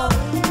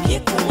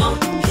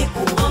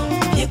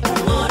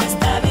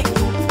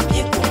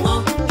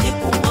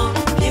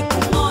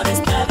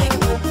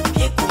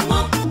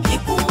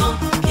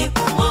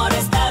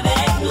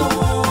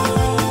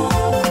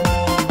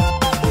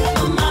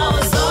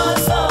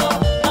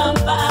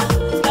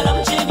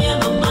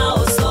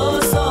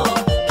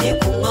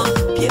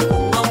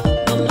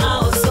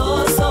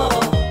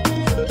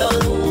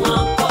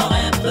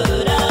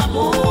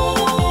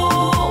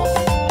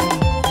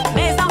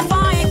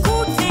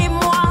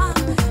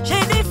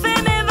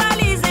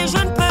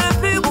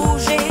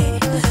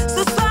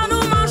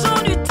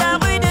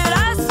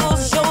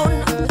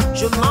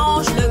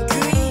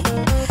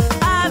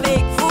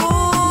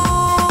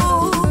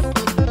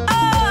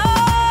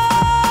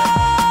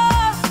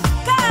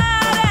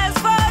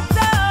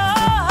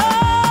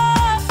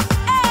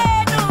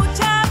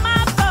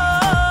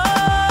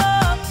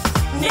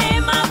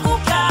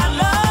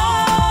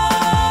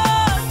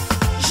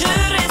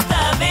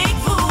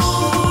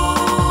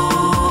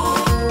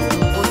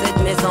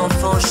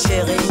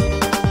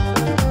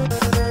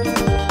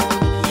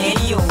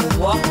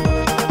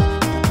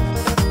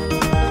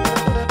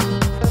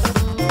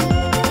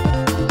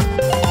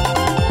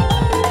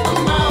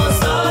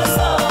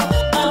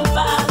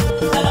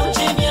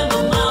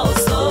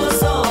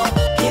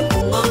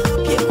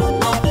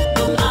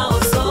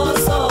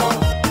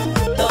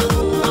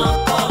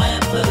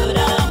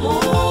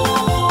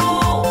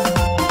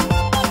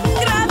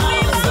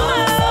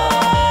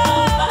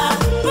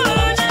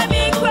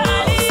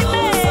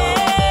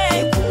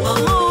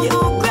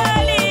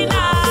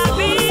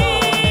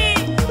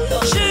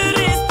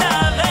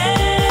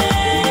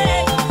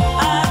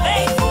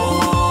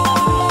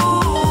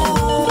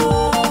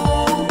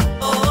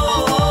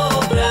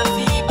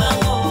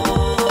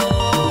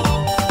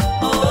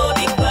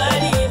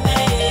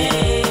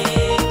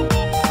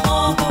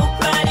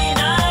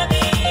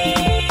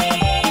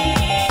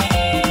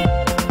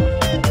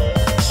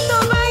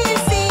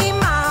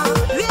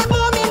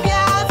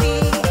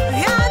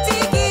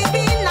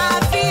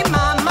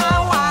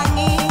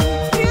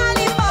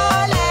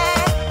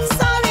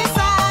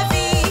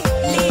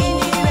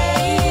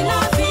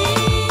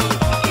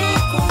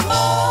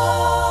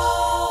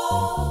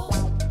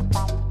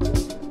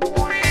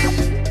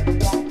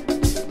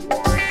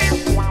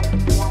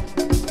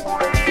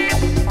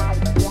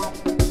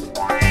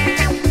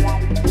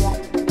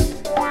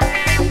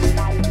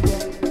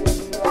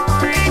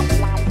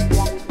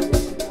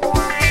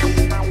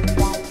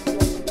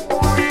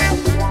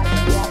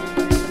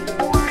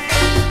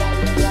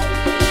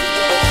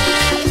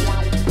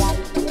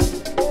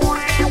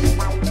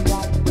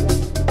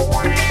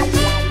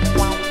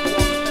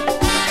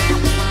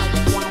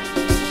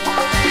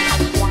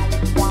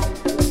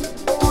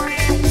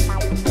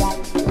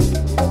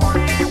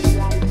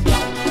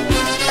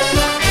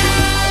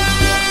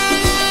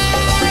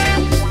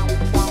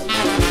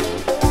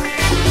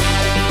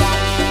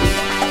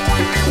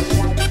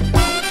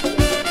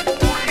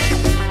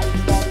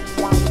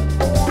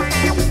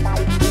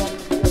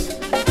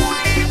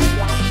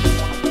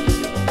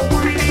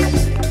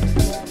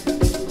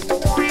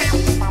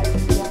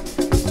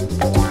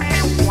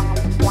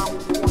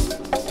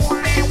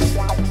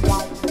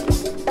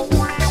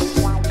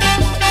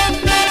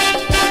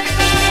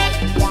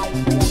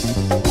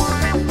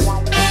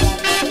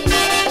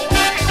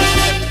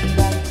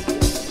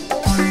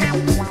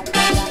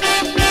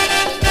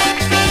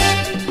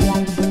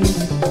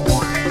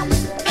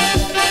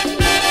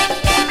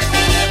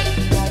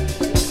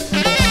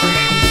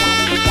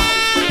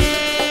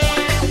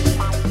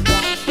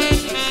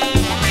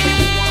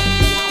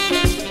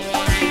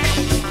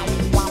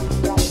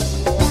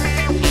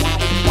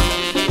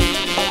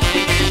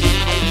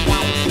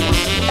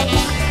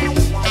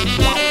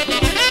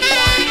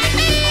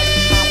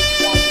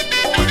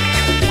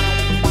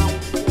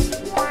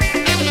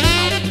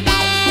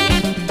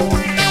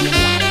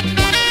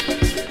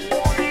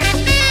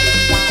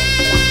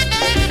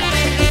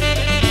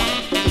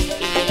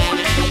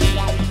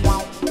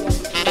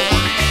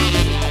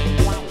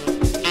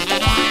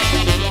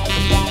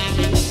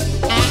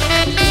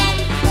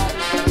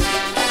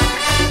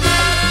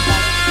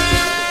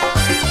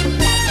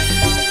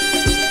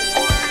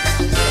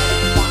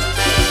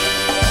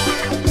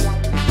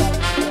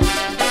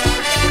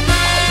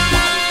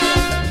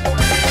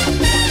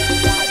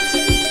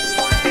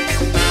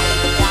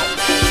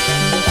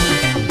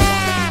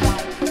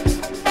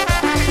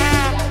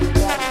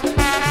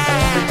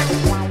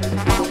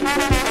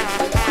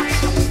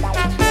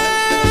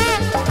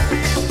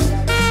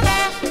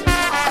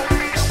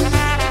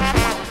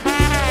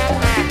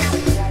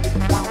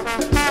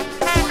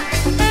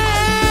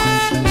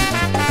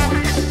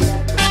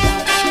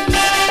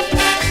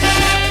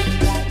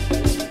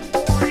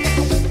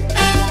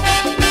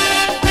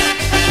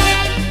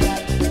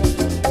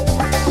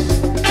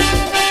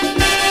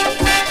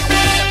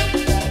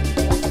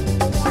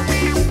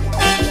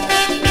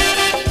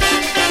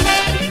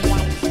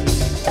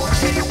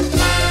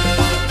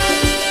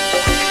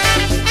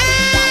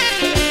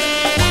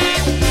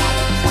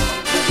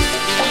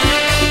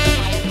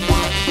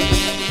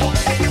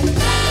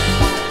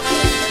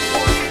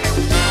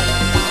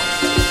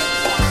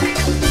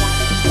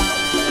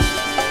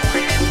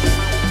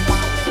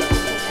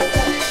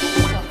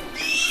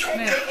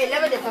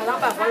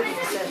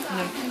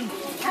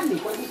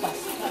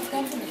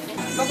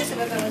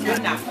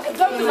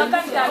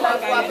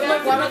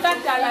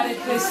 à la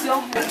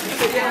répression.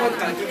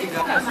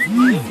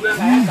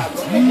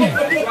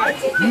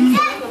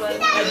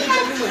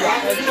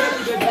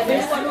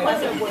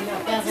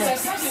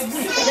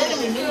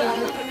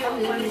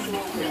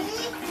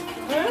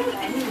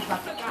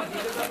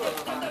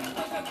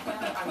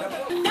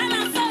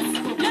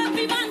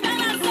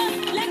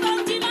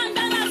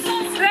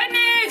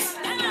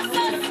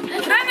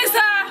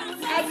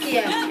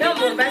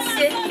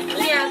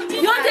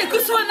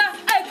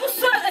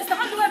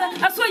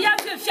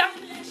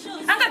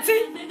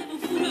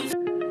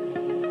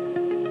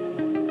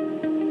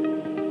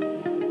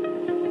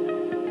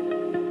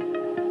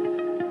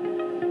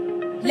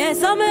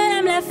 Les hommes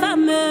aiment les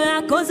femmes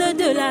à cause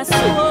de la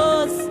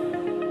sauce.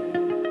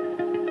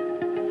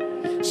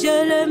 Je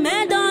le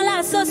mets dans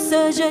la sauce,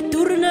 je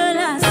tourne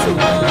la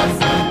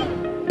sauce.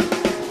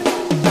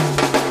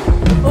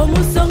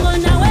 Omusongo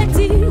na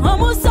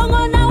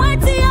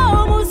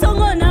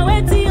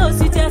weti, oh,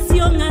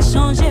 situation a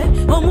changé.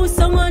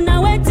 Omusongo na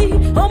weti,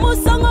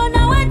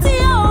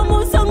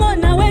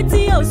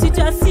 oh,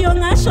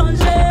 situation a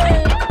changé.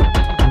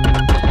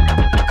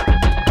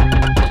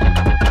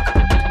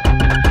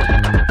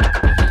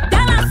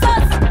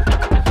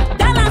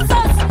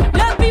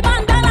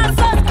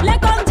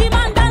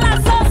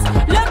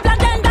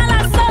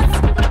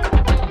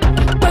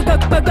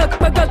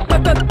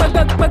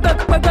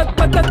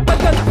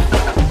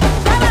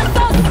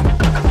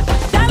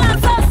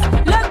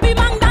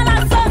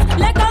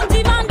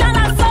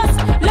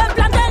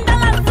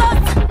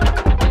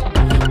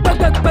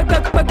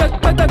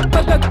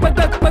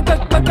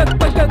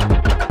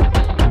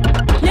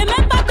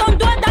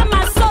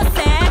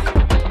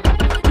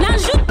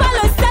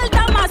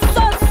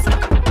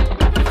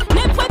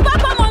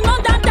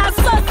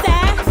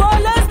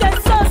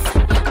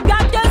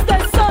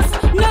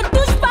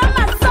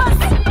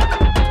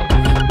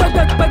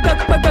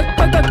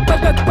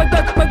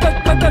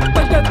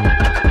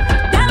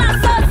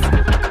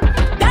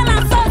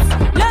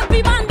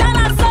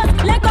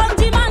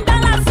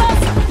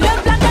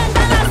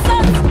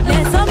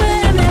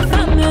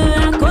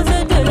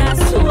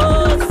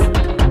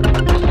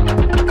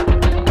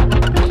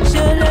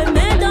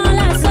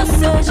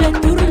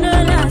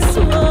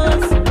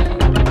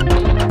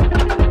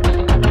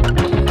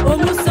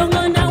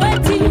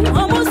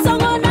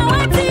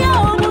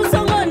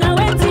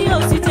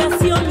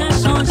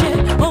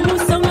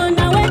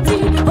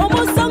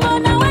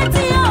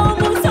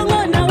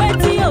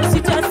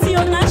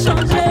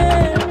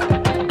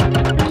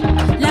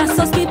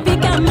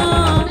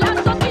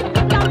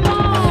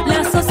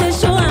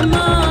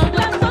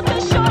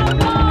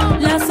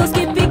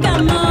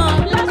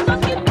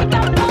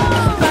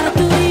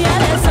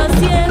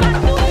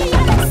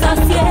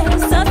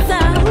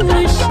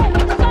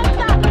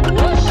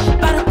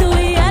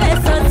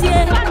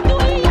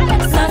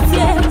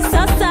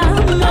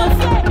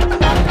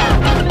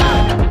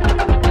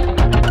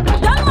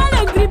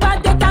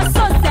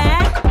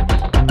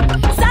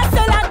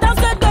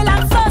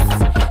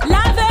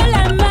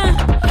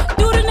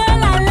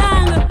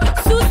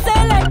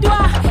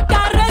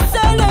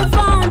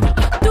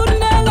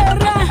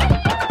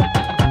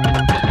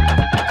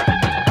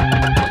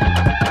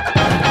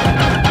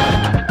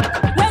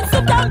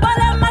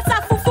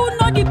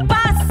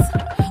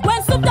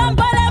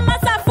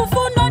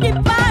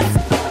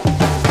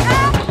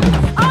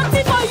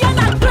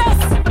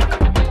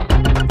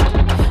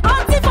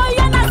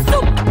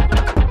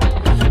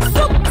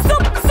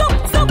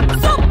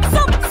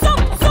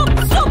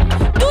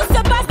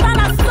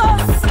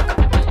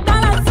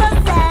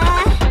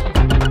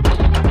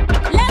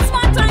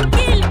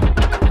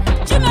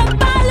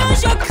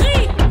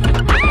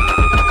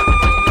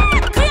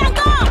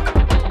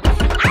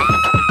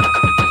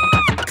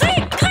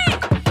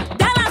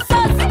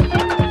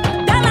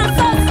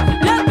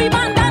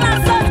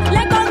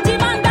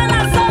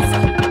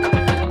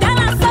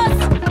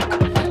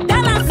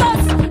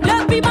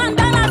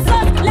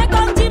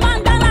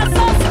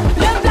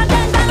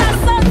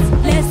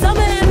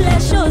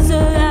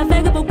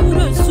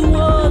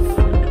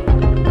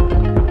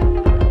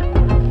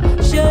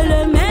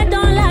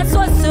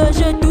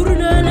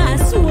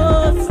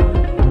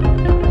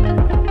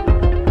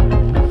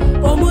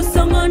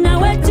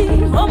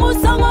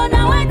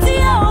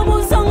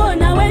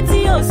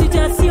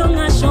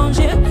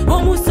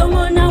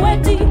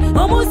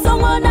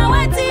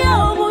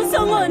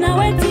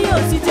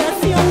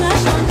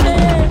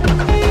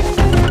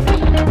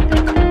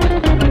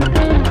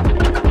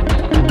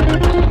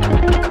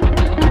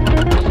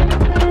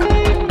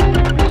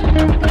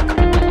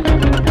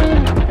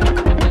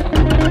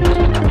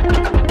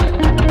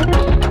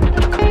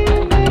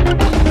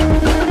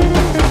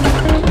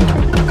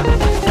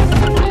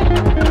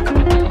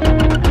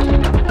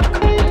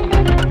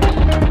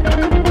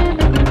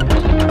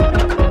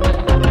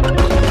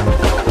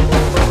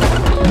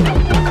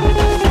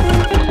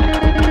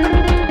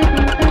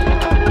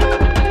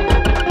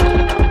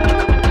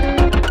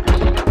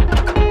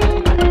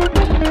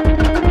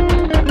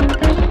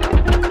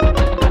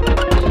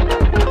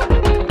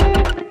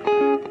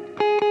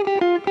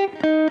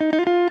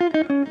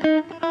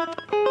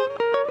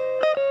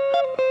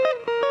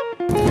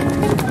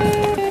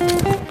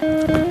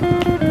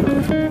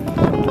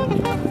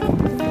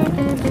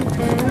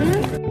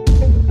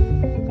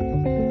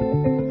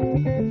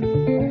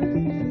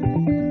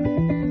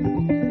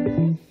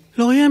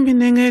 yembi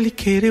nengeli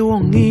kere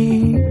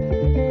wongi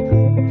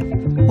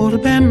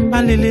urbem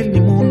balele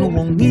limunu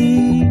wongi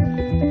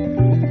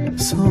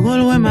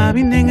sogol we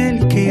mabi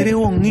nengeli kere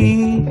wongi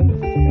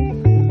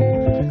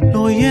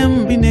lo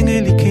yembi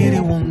nengeli kere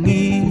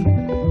wongi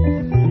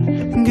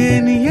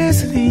ngeni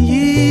yesri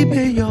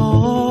yibe yo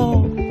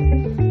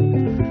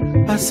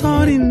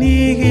pasori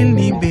nigel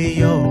nibe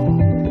yo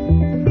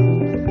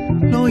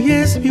lo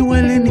yes bi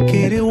wele ni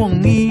kere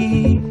wongi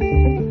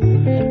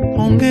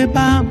onge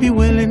ba bi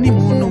wele ni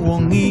munu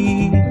wongi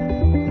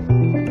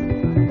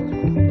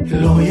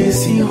lo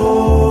yesi ho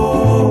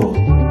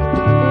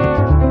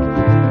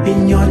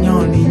inyonyo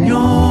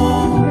niño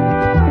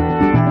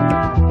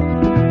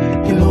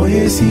lo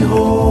yesi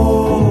ho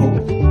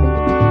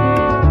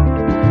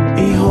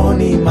iho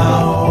ni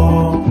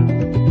mao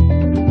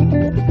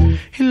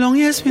ilong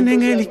yes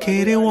binengeli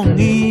kere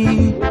wongi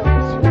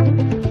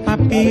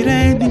papire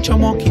din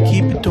chomo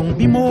kiki bitong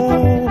bimo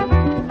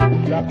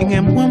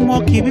ingem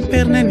mo kibi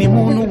perne ni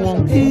munu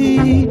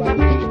wongi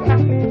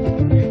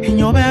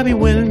inyo baby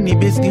well ni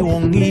beski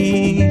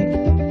wongi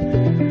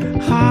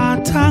ha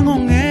tango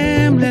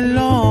ngem le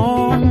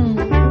long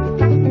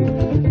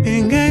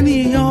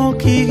engeni yo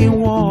kiki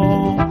wo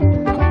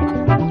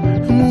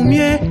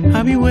mumye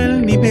abi well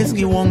ni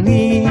beski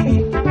wongi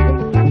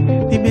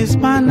ni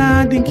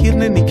bespana din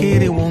kirne ni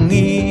kere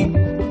wongi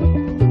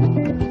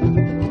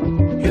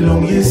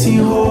elong yesi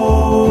ho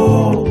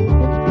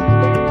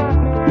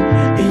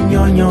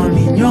inyonyo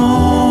niño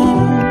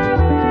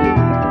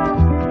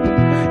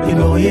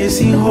ilo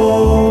yesi ho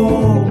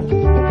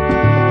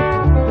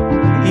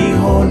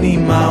iho ni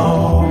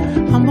mao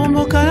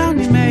ambombo kala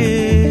ni me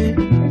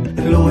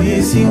ilo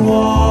yesi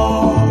ho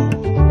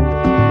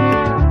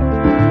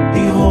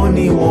iho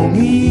ni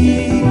wongi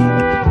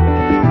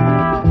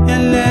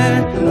ele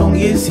long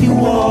yesi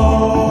ho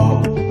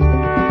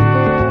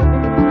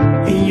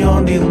iho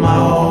ni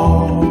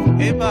mao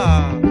eba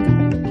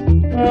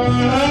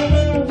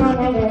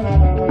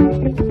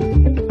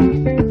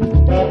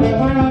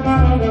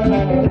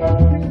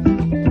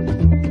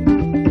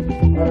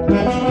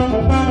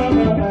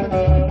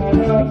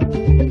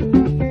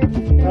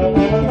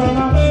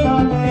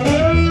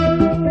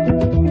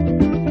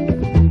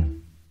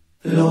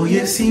lo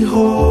yesi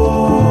ho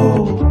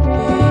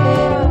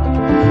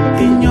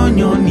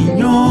iñoño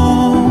niño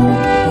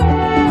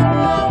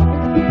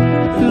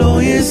lo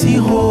yesi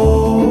ho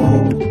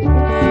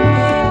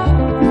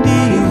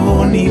diho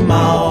ni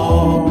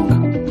mao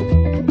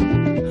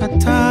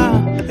ata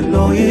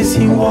lo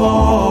yesi wo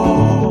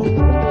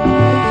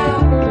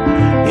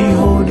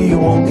iho ni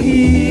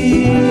wongi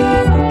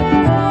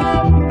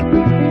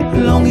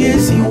long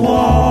yesi wo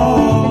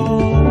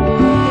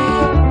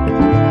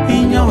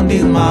iñon ni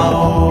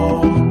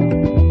mao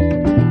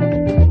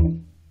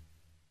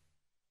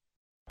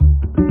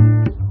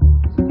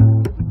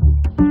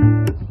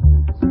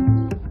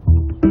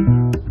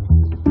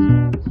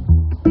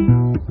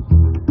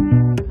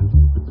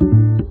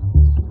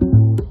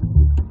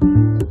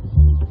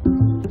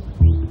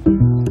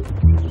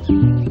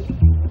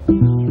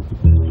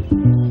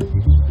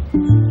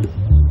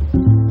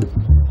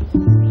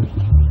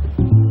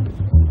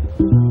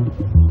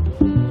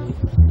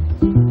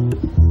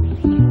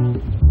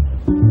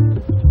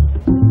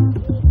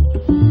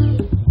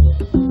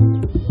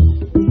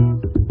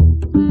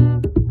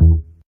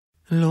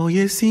lo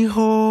yesi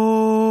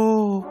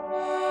ho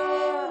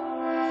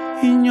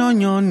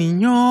iñoño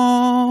niño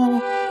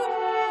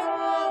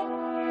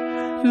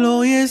lo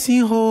yesi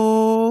ho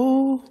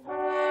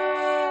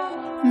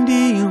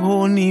diho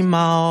ni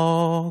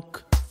maok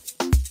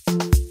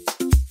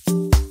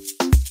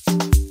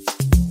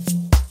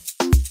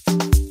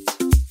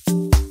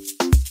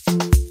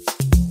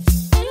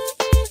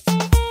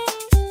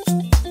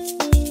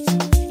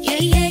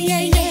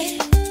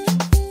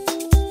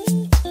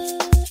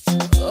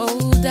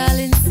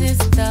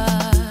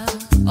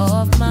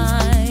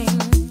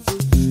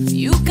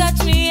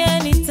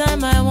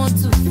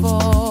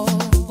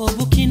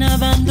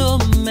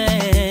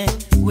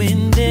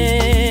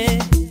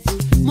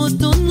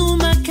Motonu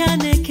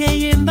makane ke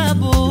yemba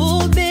bo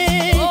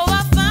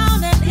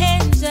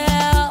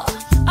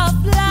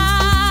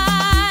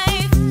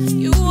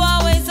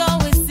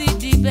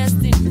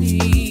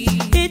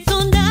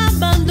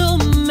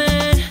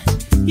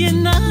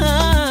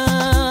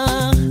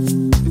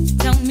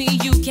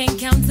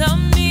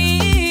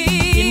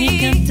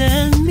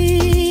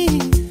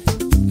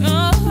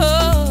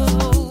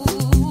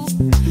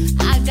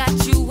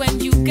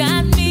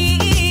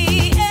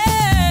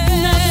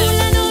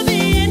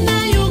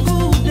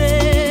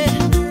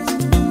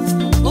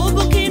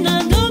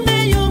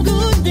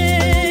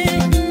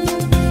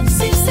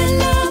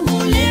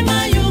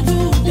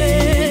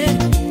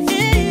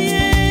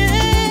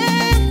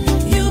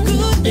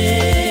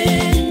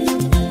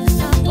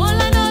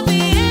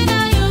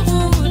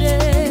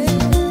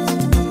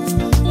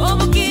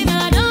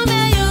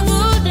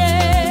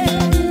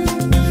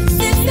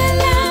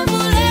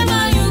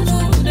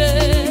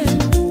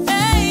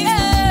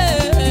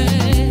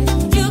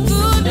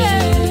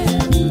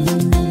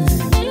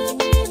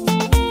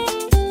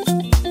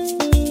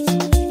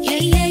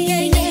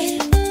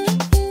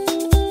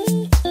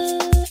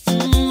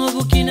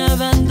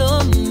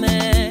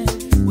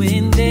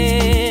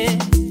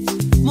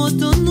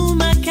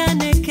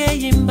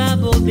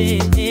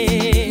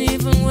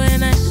Even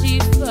when I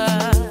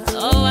shiver,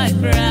 oh I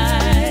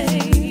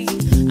cry.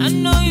 I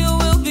know you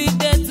will be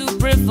there to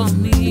pray for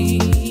me.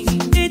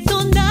 Et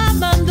ton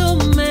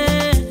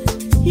abandonné,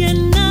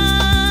 yena,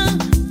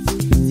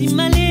 si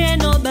malé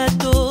no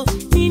bateau,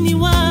 nini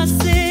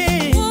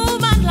wase.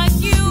 Woman like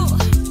you,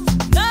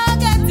 don't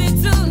get it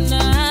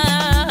tonight.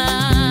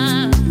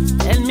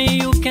 Tell me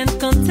you can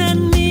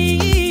content me.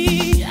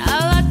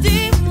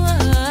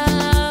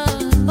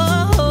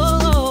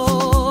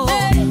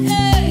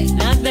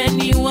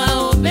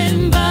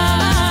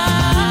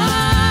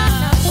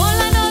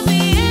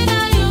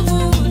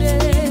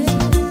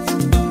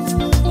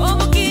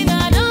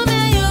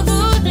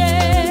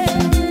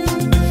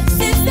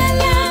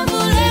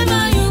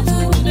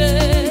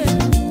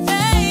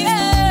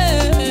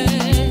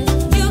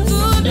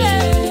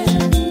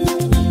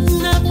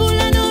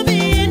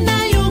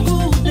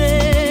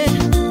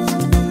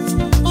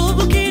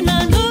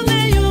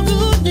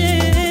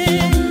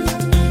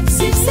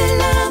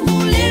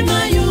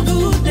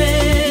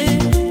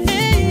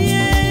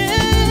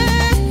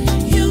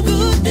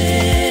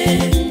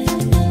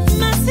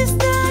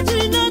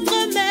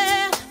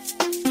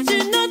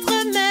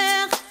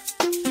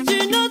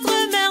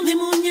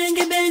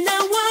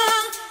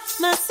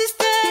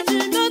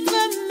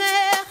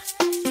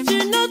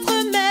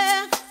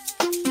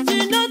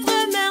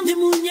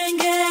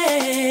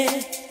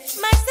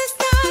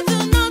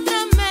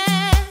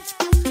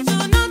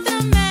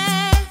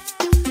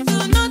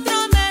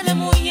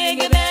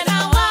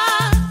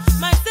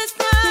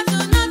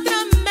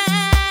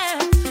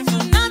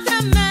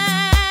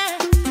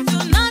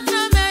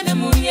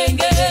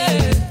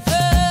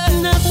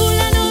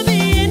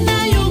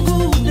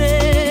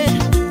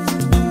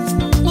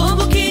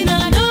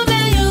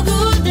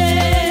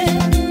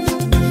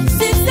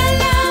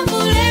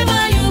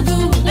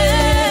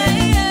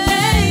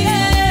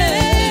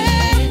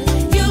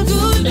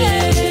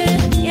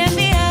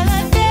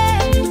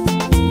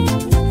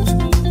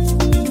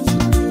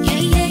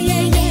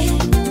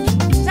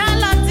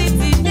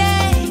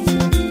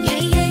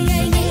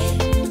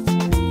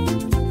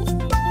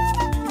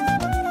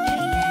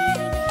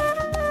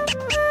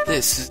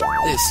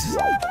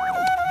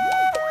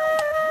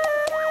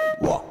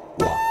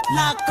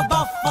 Like a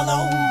buffalo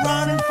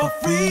running for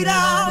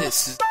freedom.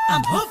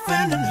 I'm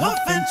hoofing and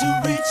hoofing to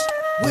reach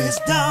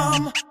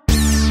wisdom.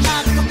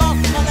 Like a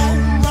buffalo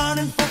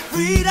running for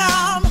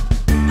freedom.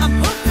 I'm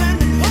hoofing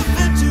and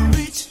hoofing to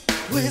reach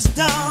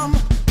wisdom.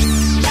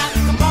 Like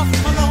a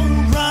buffalo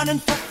running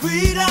for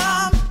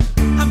freedom.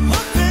 I'm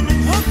hoofing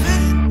and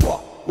hoofing.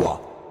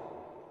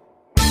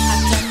 I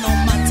turned on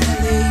my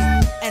telly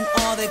and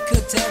all they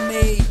could tell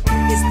me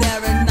is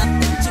there ain't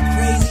nothing too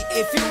crazy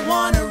if you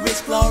wanna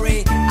reach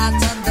glory. I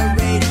turned the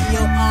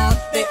radio on,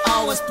 they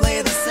always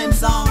play the same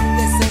song.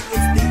 They say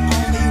it's the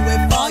only way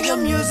for your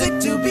music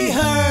to be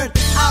heard.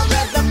 I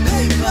read the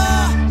paper,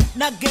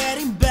 not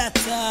getting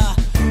better.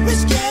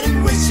 Rich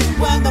getting richer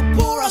when the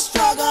poor are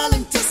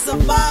struggling to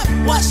survive.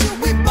 Why should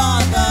we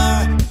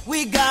bother?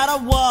 We got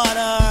our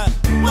water.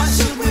 Why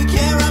should we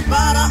care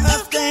about our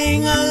earth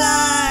staying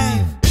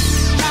alive?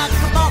 Like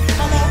a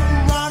buffalo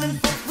running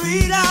for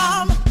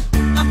freedom.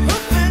 I'm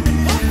hoofing and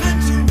hoofing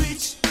to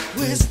reach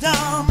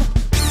wisdom.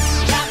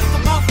 Like a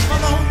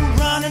buffalo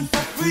running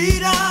for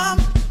freedom.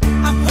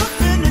 I'm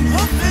hoofing and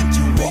hoofing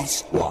to reach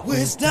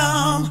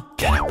wisdom.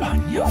 Get up on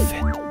your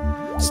feet,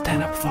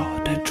 stand up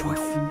for the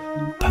truth.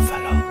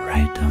 Buffalo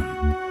riding,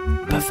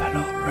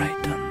 buffalo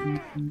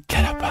riding.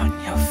 Get up on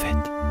your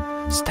feet,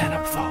 stand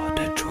up for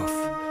the truth.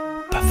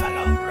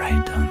 Buffalo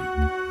riding,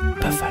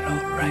 buffalo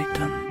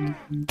riding.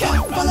 Get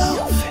up on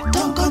your feet,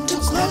 don't come too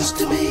close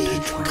to me.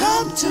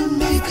 Come to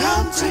me,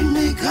 come to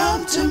me,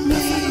 come to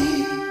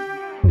me.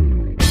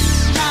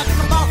 Like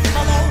a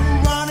buffalo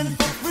running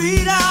for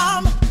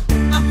freedom.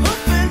 I'm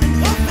hoofing and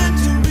hoofing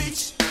to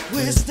reach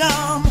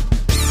wisdom.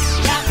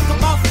 Like a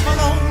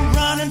buffalo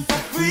running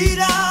for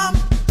freedom.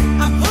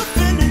 I'm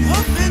hoofing and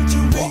hoofing to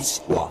reach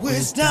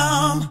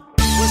wisdom.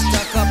 We're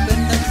stuck up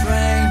in the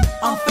train,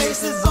 our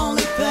faces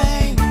only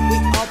pain. We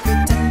all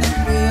pretend that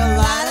we're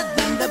lighter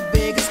than the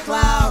biggest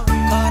cloud.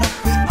 Caught up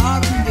we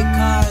are in the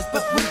cars,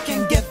 but we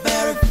can get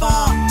very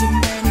far. Too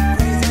many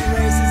crazy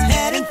races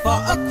heading for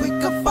a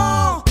quicker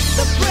fall.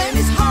 The brain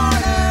is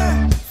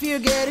harder, fear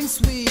getting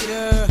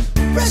sweeter.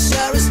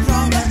 Pressure is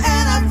stronger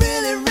and I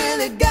really,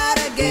 really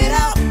gotta get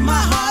out.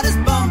 My heart is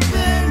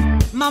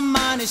bumping, my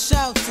mind is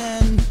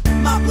shouting.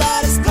 My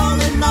blood is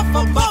calling off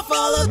a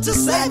buffalo to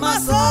save my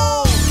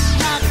soul.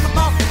 Like a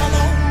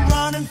buffalo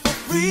running for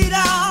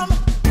freedom.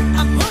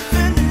 I'm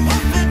hoofing and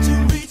hoofing to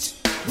reach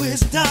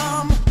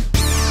wisdom.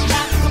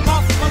 Like a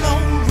buffalo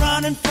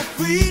running for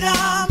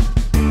freedom.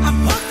 I'm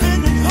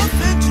hoofing and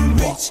hoofing to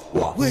reach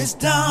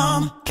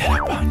wisdom. Get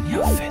up on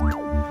your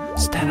feet,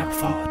 stand up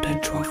for the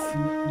truth.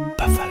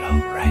 Buffalo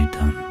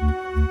riding,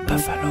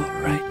 buffalo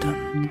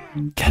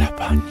riding. Get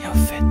up on your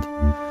feet,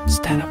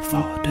 stand up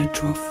for the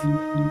truth.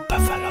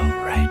 Buffalo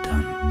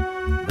riding,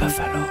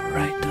 buffalo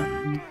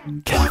riding.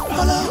 Get up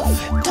on your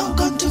feet, don't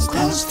come too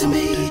close to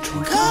me.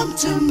 Come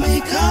to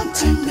me, come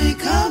to me,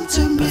 come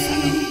to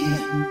me.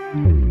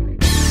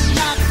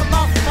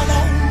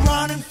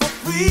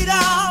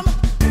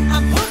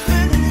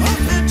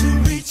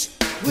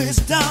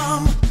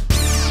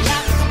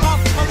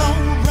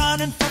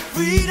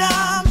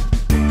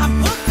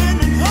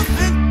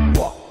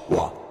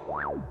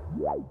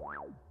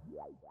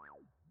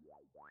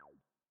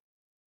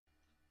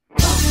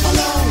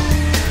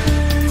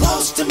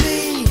 to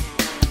me.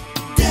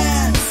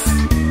 Dance,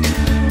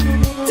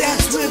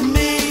 dance with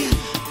me.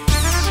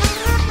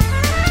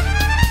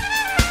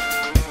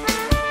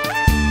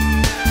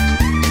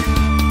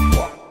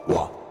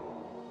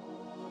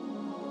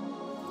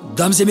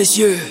 Dames et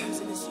messieurs,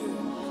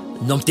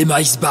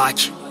 Namtema is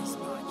back.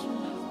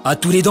 À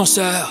tous les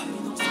danseurs,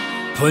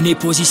 prenez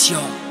position.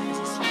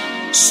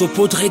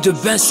 Saupoudré de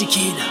bain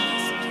sikil,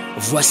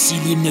 voici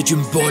l'hymne du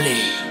Mbolé.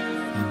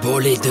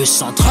 Mbolé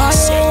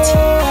 237.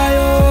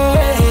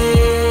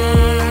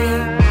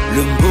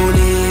 Le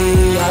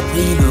Mbolé a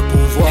pris le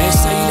pouvoir. Et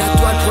ça y est, la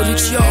toile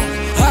production.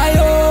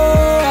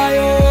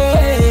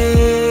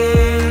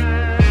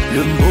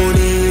 Le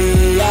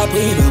Mbolé a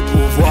pris le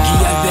pouvoir. Qui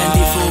a le ben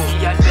défaut?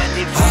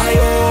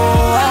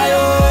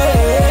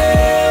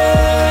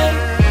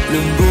 Le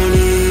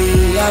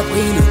Mbolé a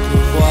pris le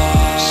pouvoir.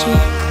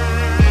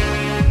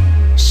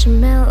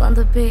 Smell on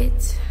the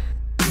beat.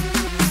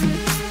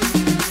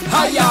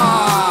 Haya,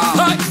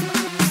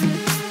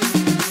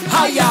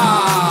 haya,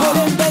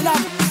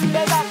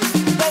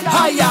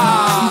 haya,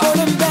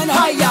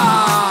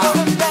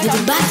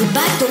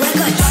 Back to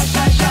record.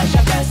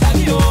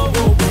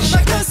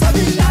 Chacun sa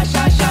vie,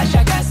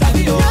 chacun sa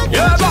vie.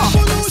 Yeah, bah.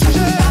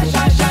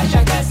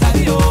 Chacun sa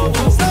vie,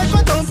 c'est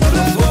quoi ton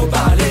problème? faut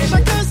parler.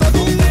 Chacun sa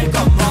vie,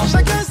 Comment?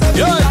 chacun sa vie.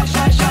 Yeah.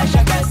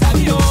 Chacun sa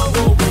vie,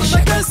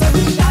 Chacun sa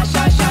vie.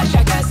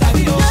 chacun sa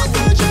vie. Y'a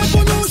que Dieu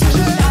pour nous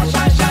juger.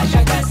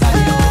 Chacun sa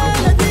vie.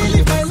 La ville,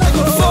 il fait la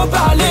go. Faut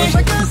parler.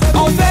 Chacun sa vie.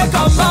 On fait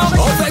comment?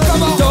 On fait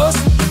comment? Dos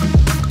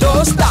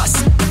tas.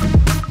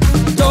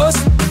 Dos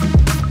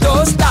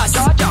tas.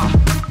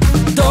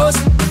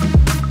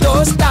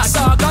 Dos tas.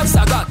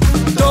 Sagat.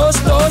 Dos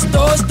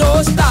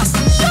tas.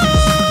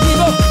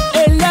 Niveau,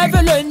 élève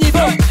le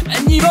niveau.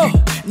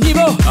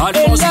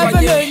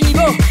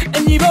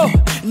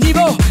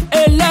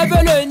 Élève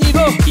le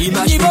niveau.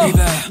 Élève le niveau.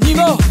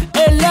 Niveau,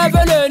 élève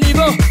le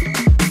niveau.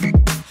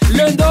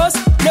 Lundos.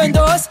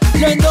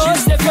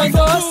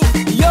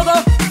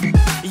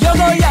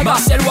 Yogo yaga.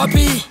 Marcel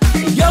Wapi.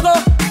 Yogo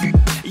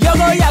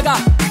yaga.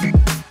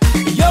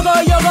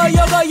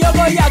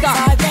 Yogo yaga.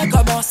 Ça vient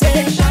commencer.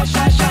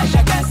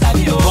 Chacun sa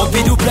vie.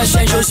 Pompidou Place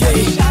Saint-Josué.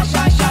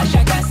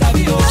 Chacun sa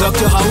vie.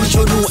 Docteur Raoul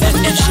Jonou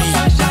FNG.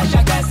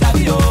 Chacun sa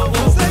vie.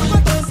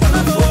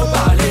 Faut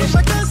parler.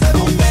 Chacun sa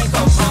vie. On fait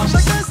comment?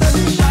 Chacun sa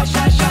vie.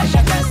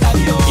 Chacun sa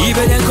vie.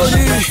 Yves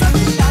l'inconnu.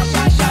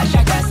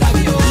 Chacun sa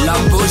vie.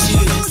 Lambosi.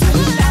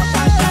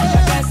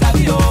 Chacun sa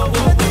vie.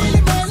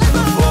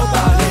 Faut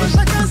parler.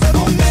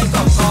 On fait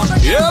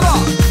comment? Yeah, bah.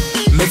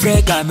 Mes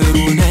frères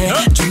camerounais,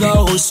 du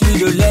nord au sud,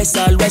 de l'est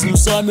à l'ouest, nous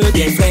sommes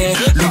des frères.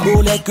 Le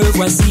bolet que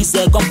voici,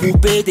 c'est comme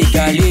poupée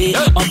décalée.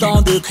 En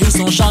temps de crise,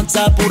 on chante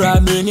ça pour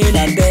amener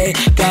la paix.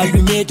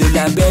 Qu'allumer de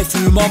la baie,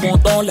 fumant,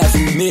 montant la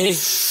fumée.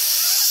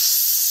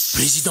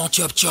 Président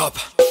Chop Chop.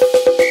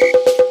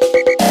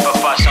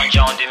 Papa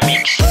Sanjan de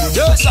mix.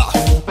 Yeah, ça.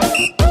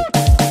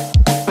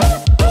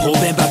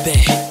 Robin Bappé.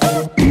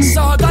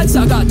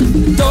 Sagat.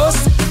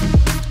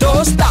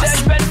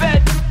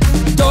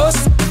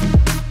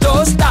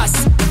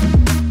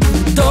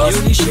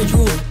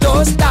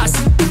 Dos tas.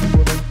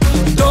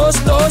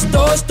 Dos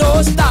tas.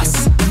 Dos tas.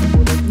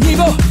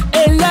 Niveau,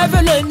 élève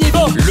le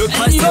niveau. Le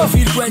prince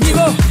de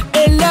niveau,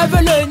 élève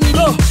le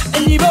niveau.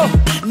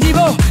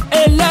 Niveau,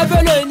 élève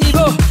le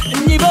niveau.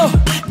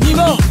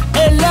 Niveau,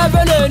 élève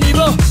le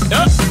niveau.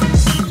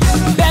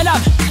 Benam,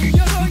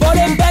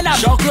 Bolem Benam.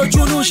 Jean-Claude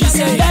Jounou,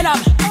 Gisèle Benam.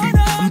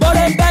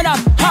 Bolem Benam.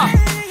 Ha,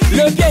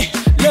 le pied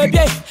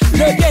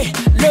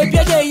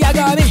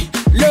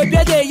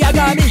de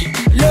Yagami.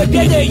 Le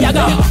pied de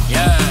Yaga.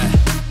 Yeah.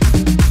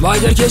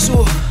 Michael Kessou,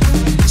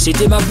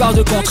 c'était ma part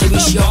de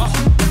contribution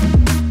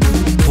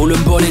pour le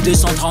Mbolé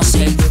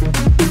 237.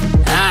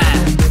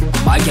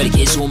 Michael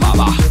Kessou,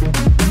 mama.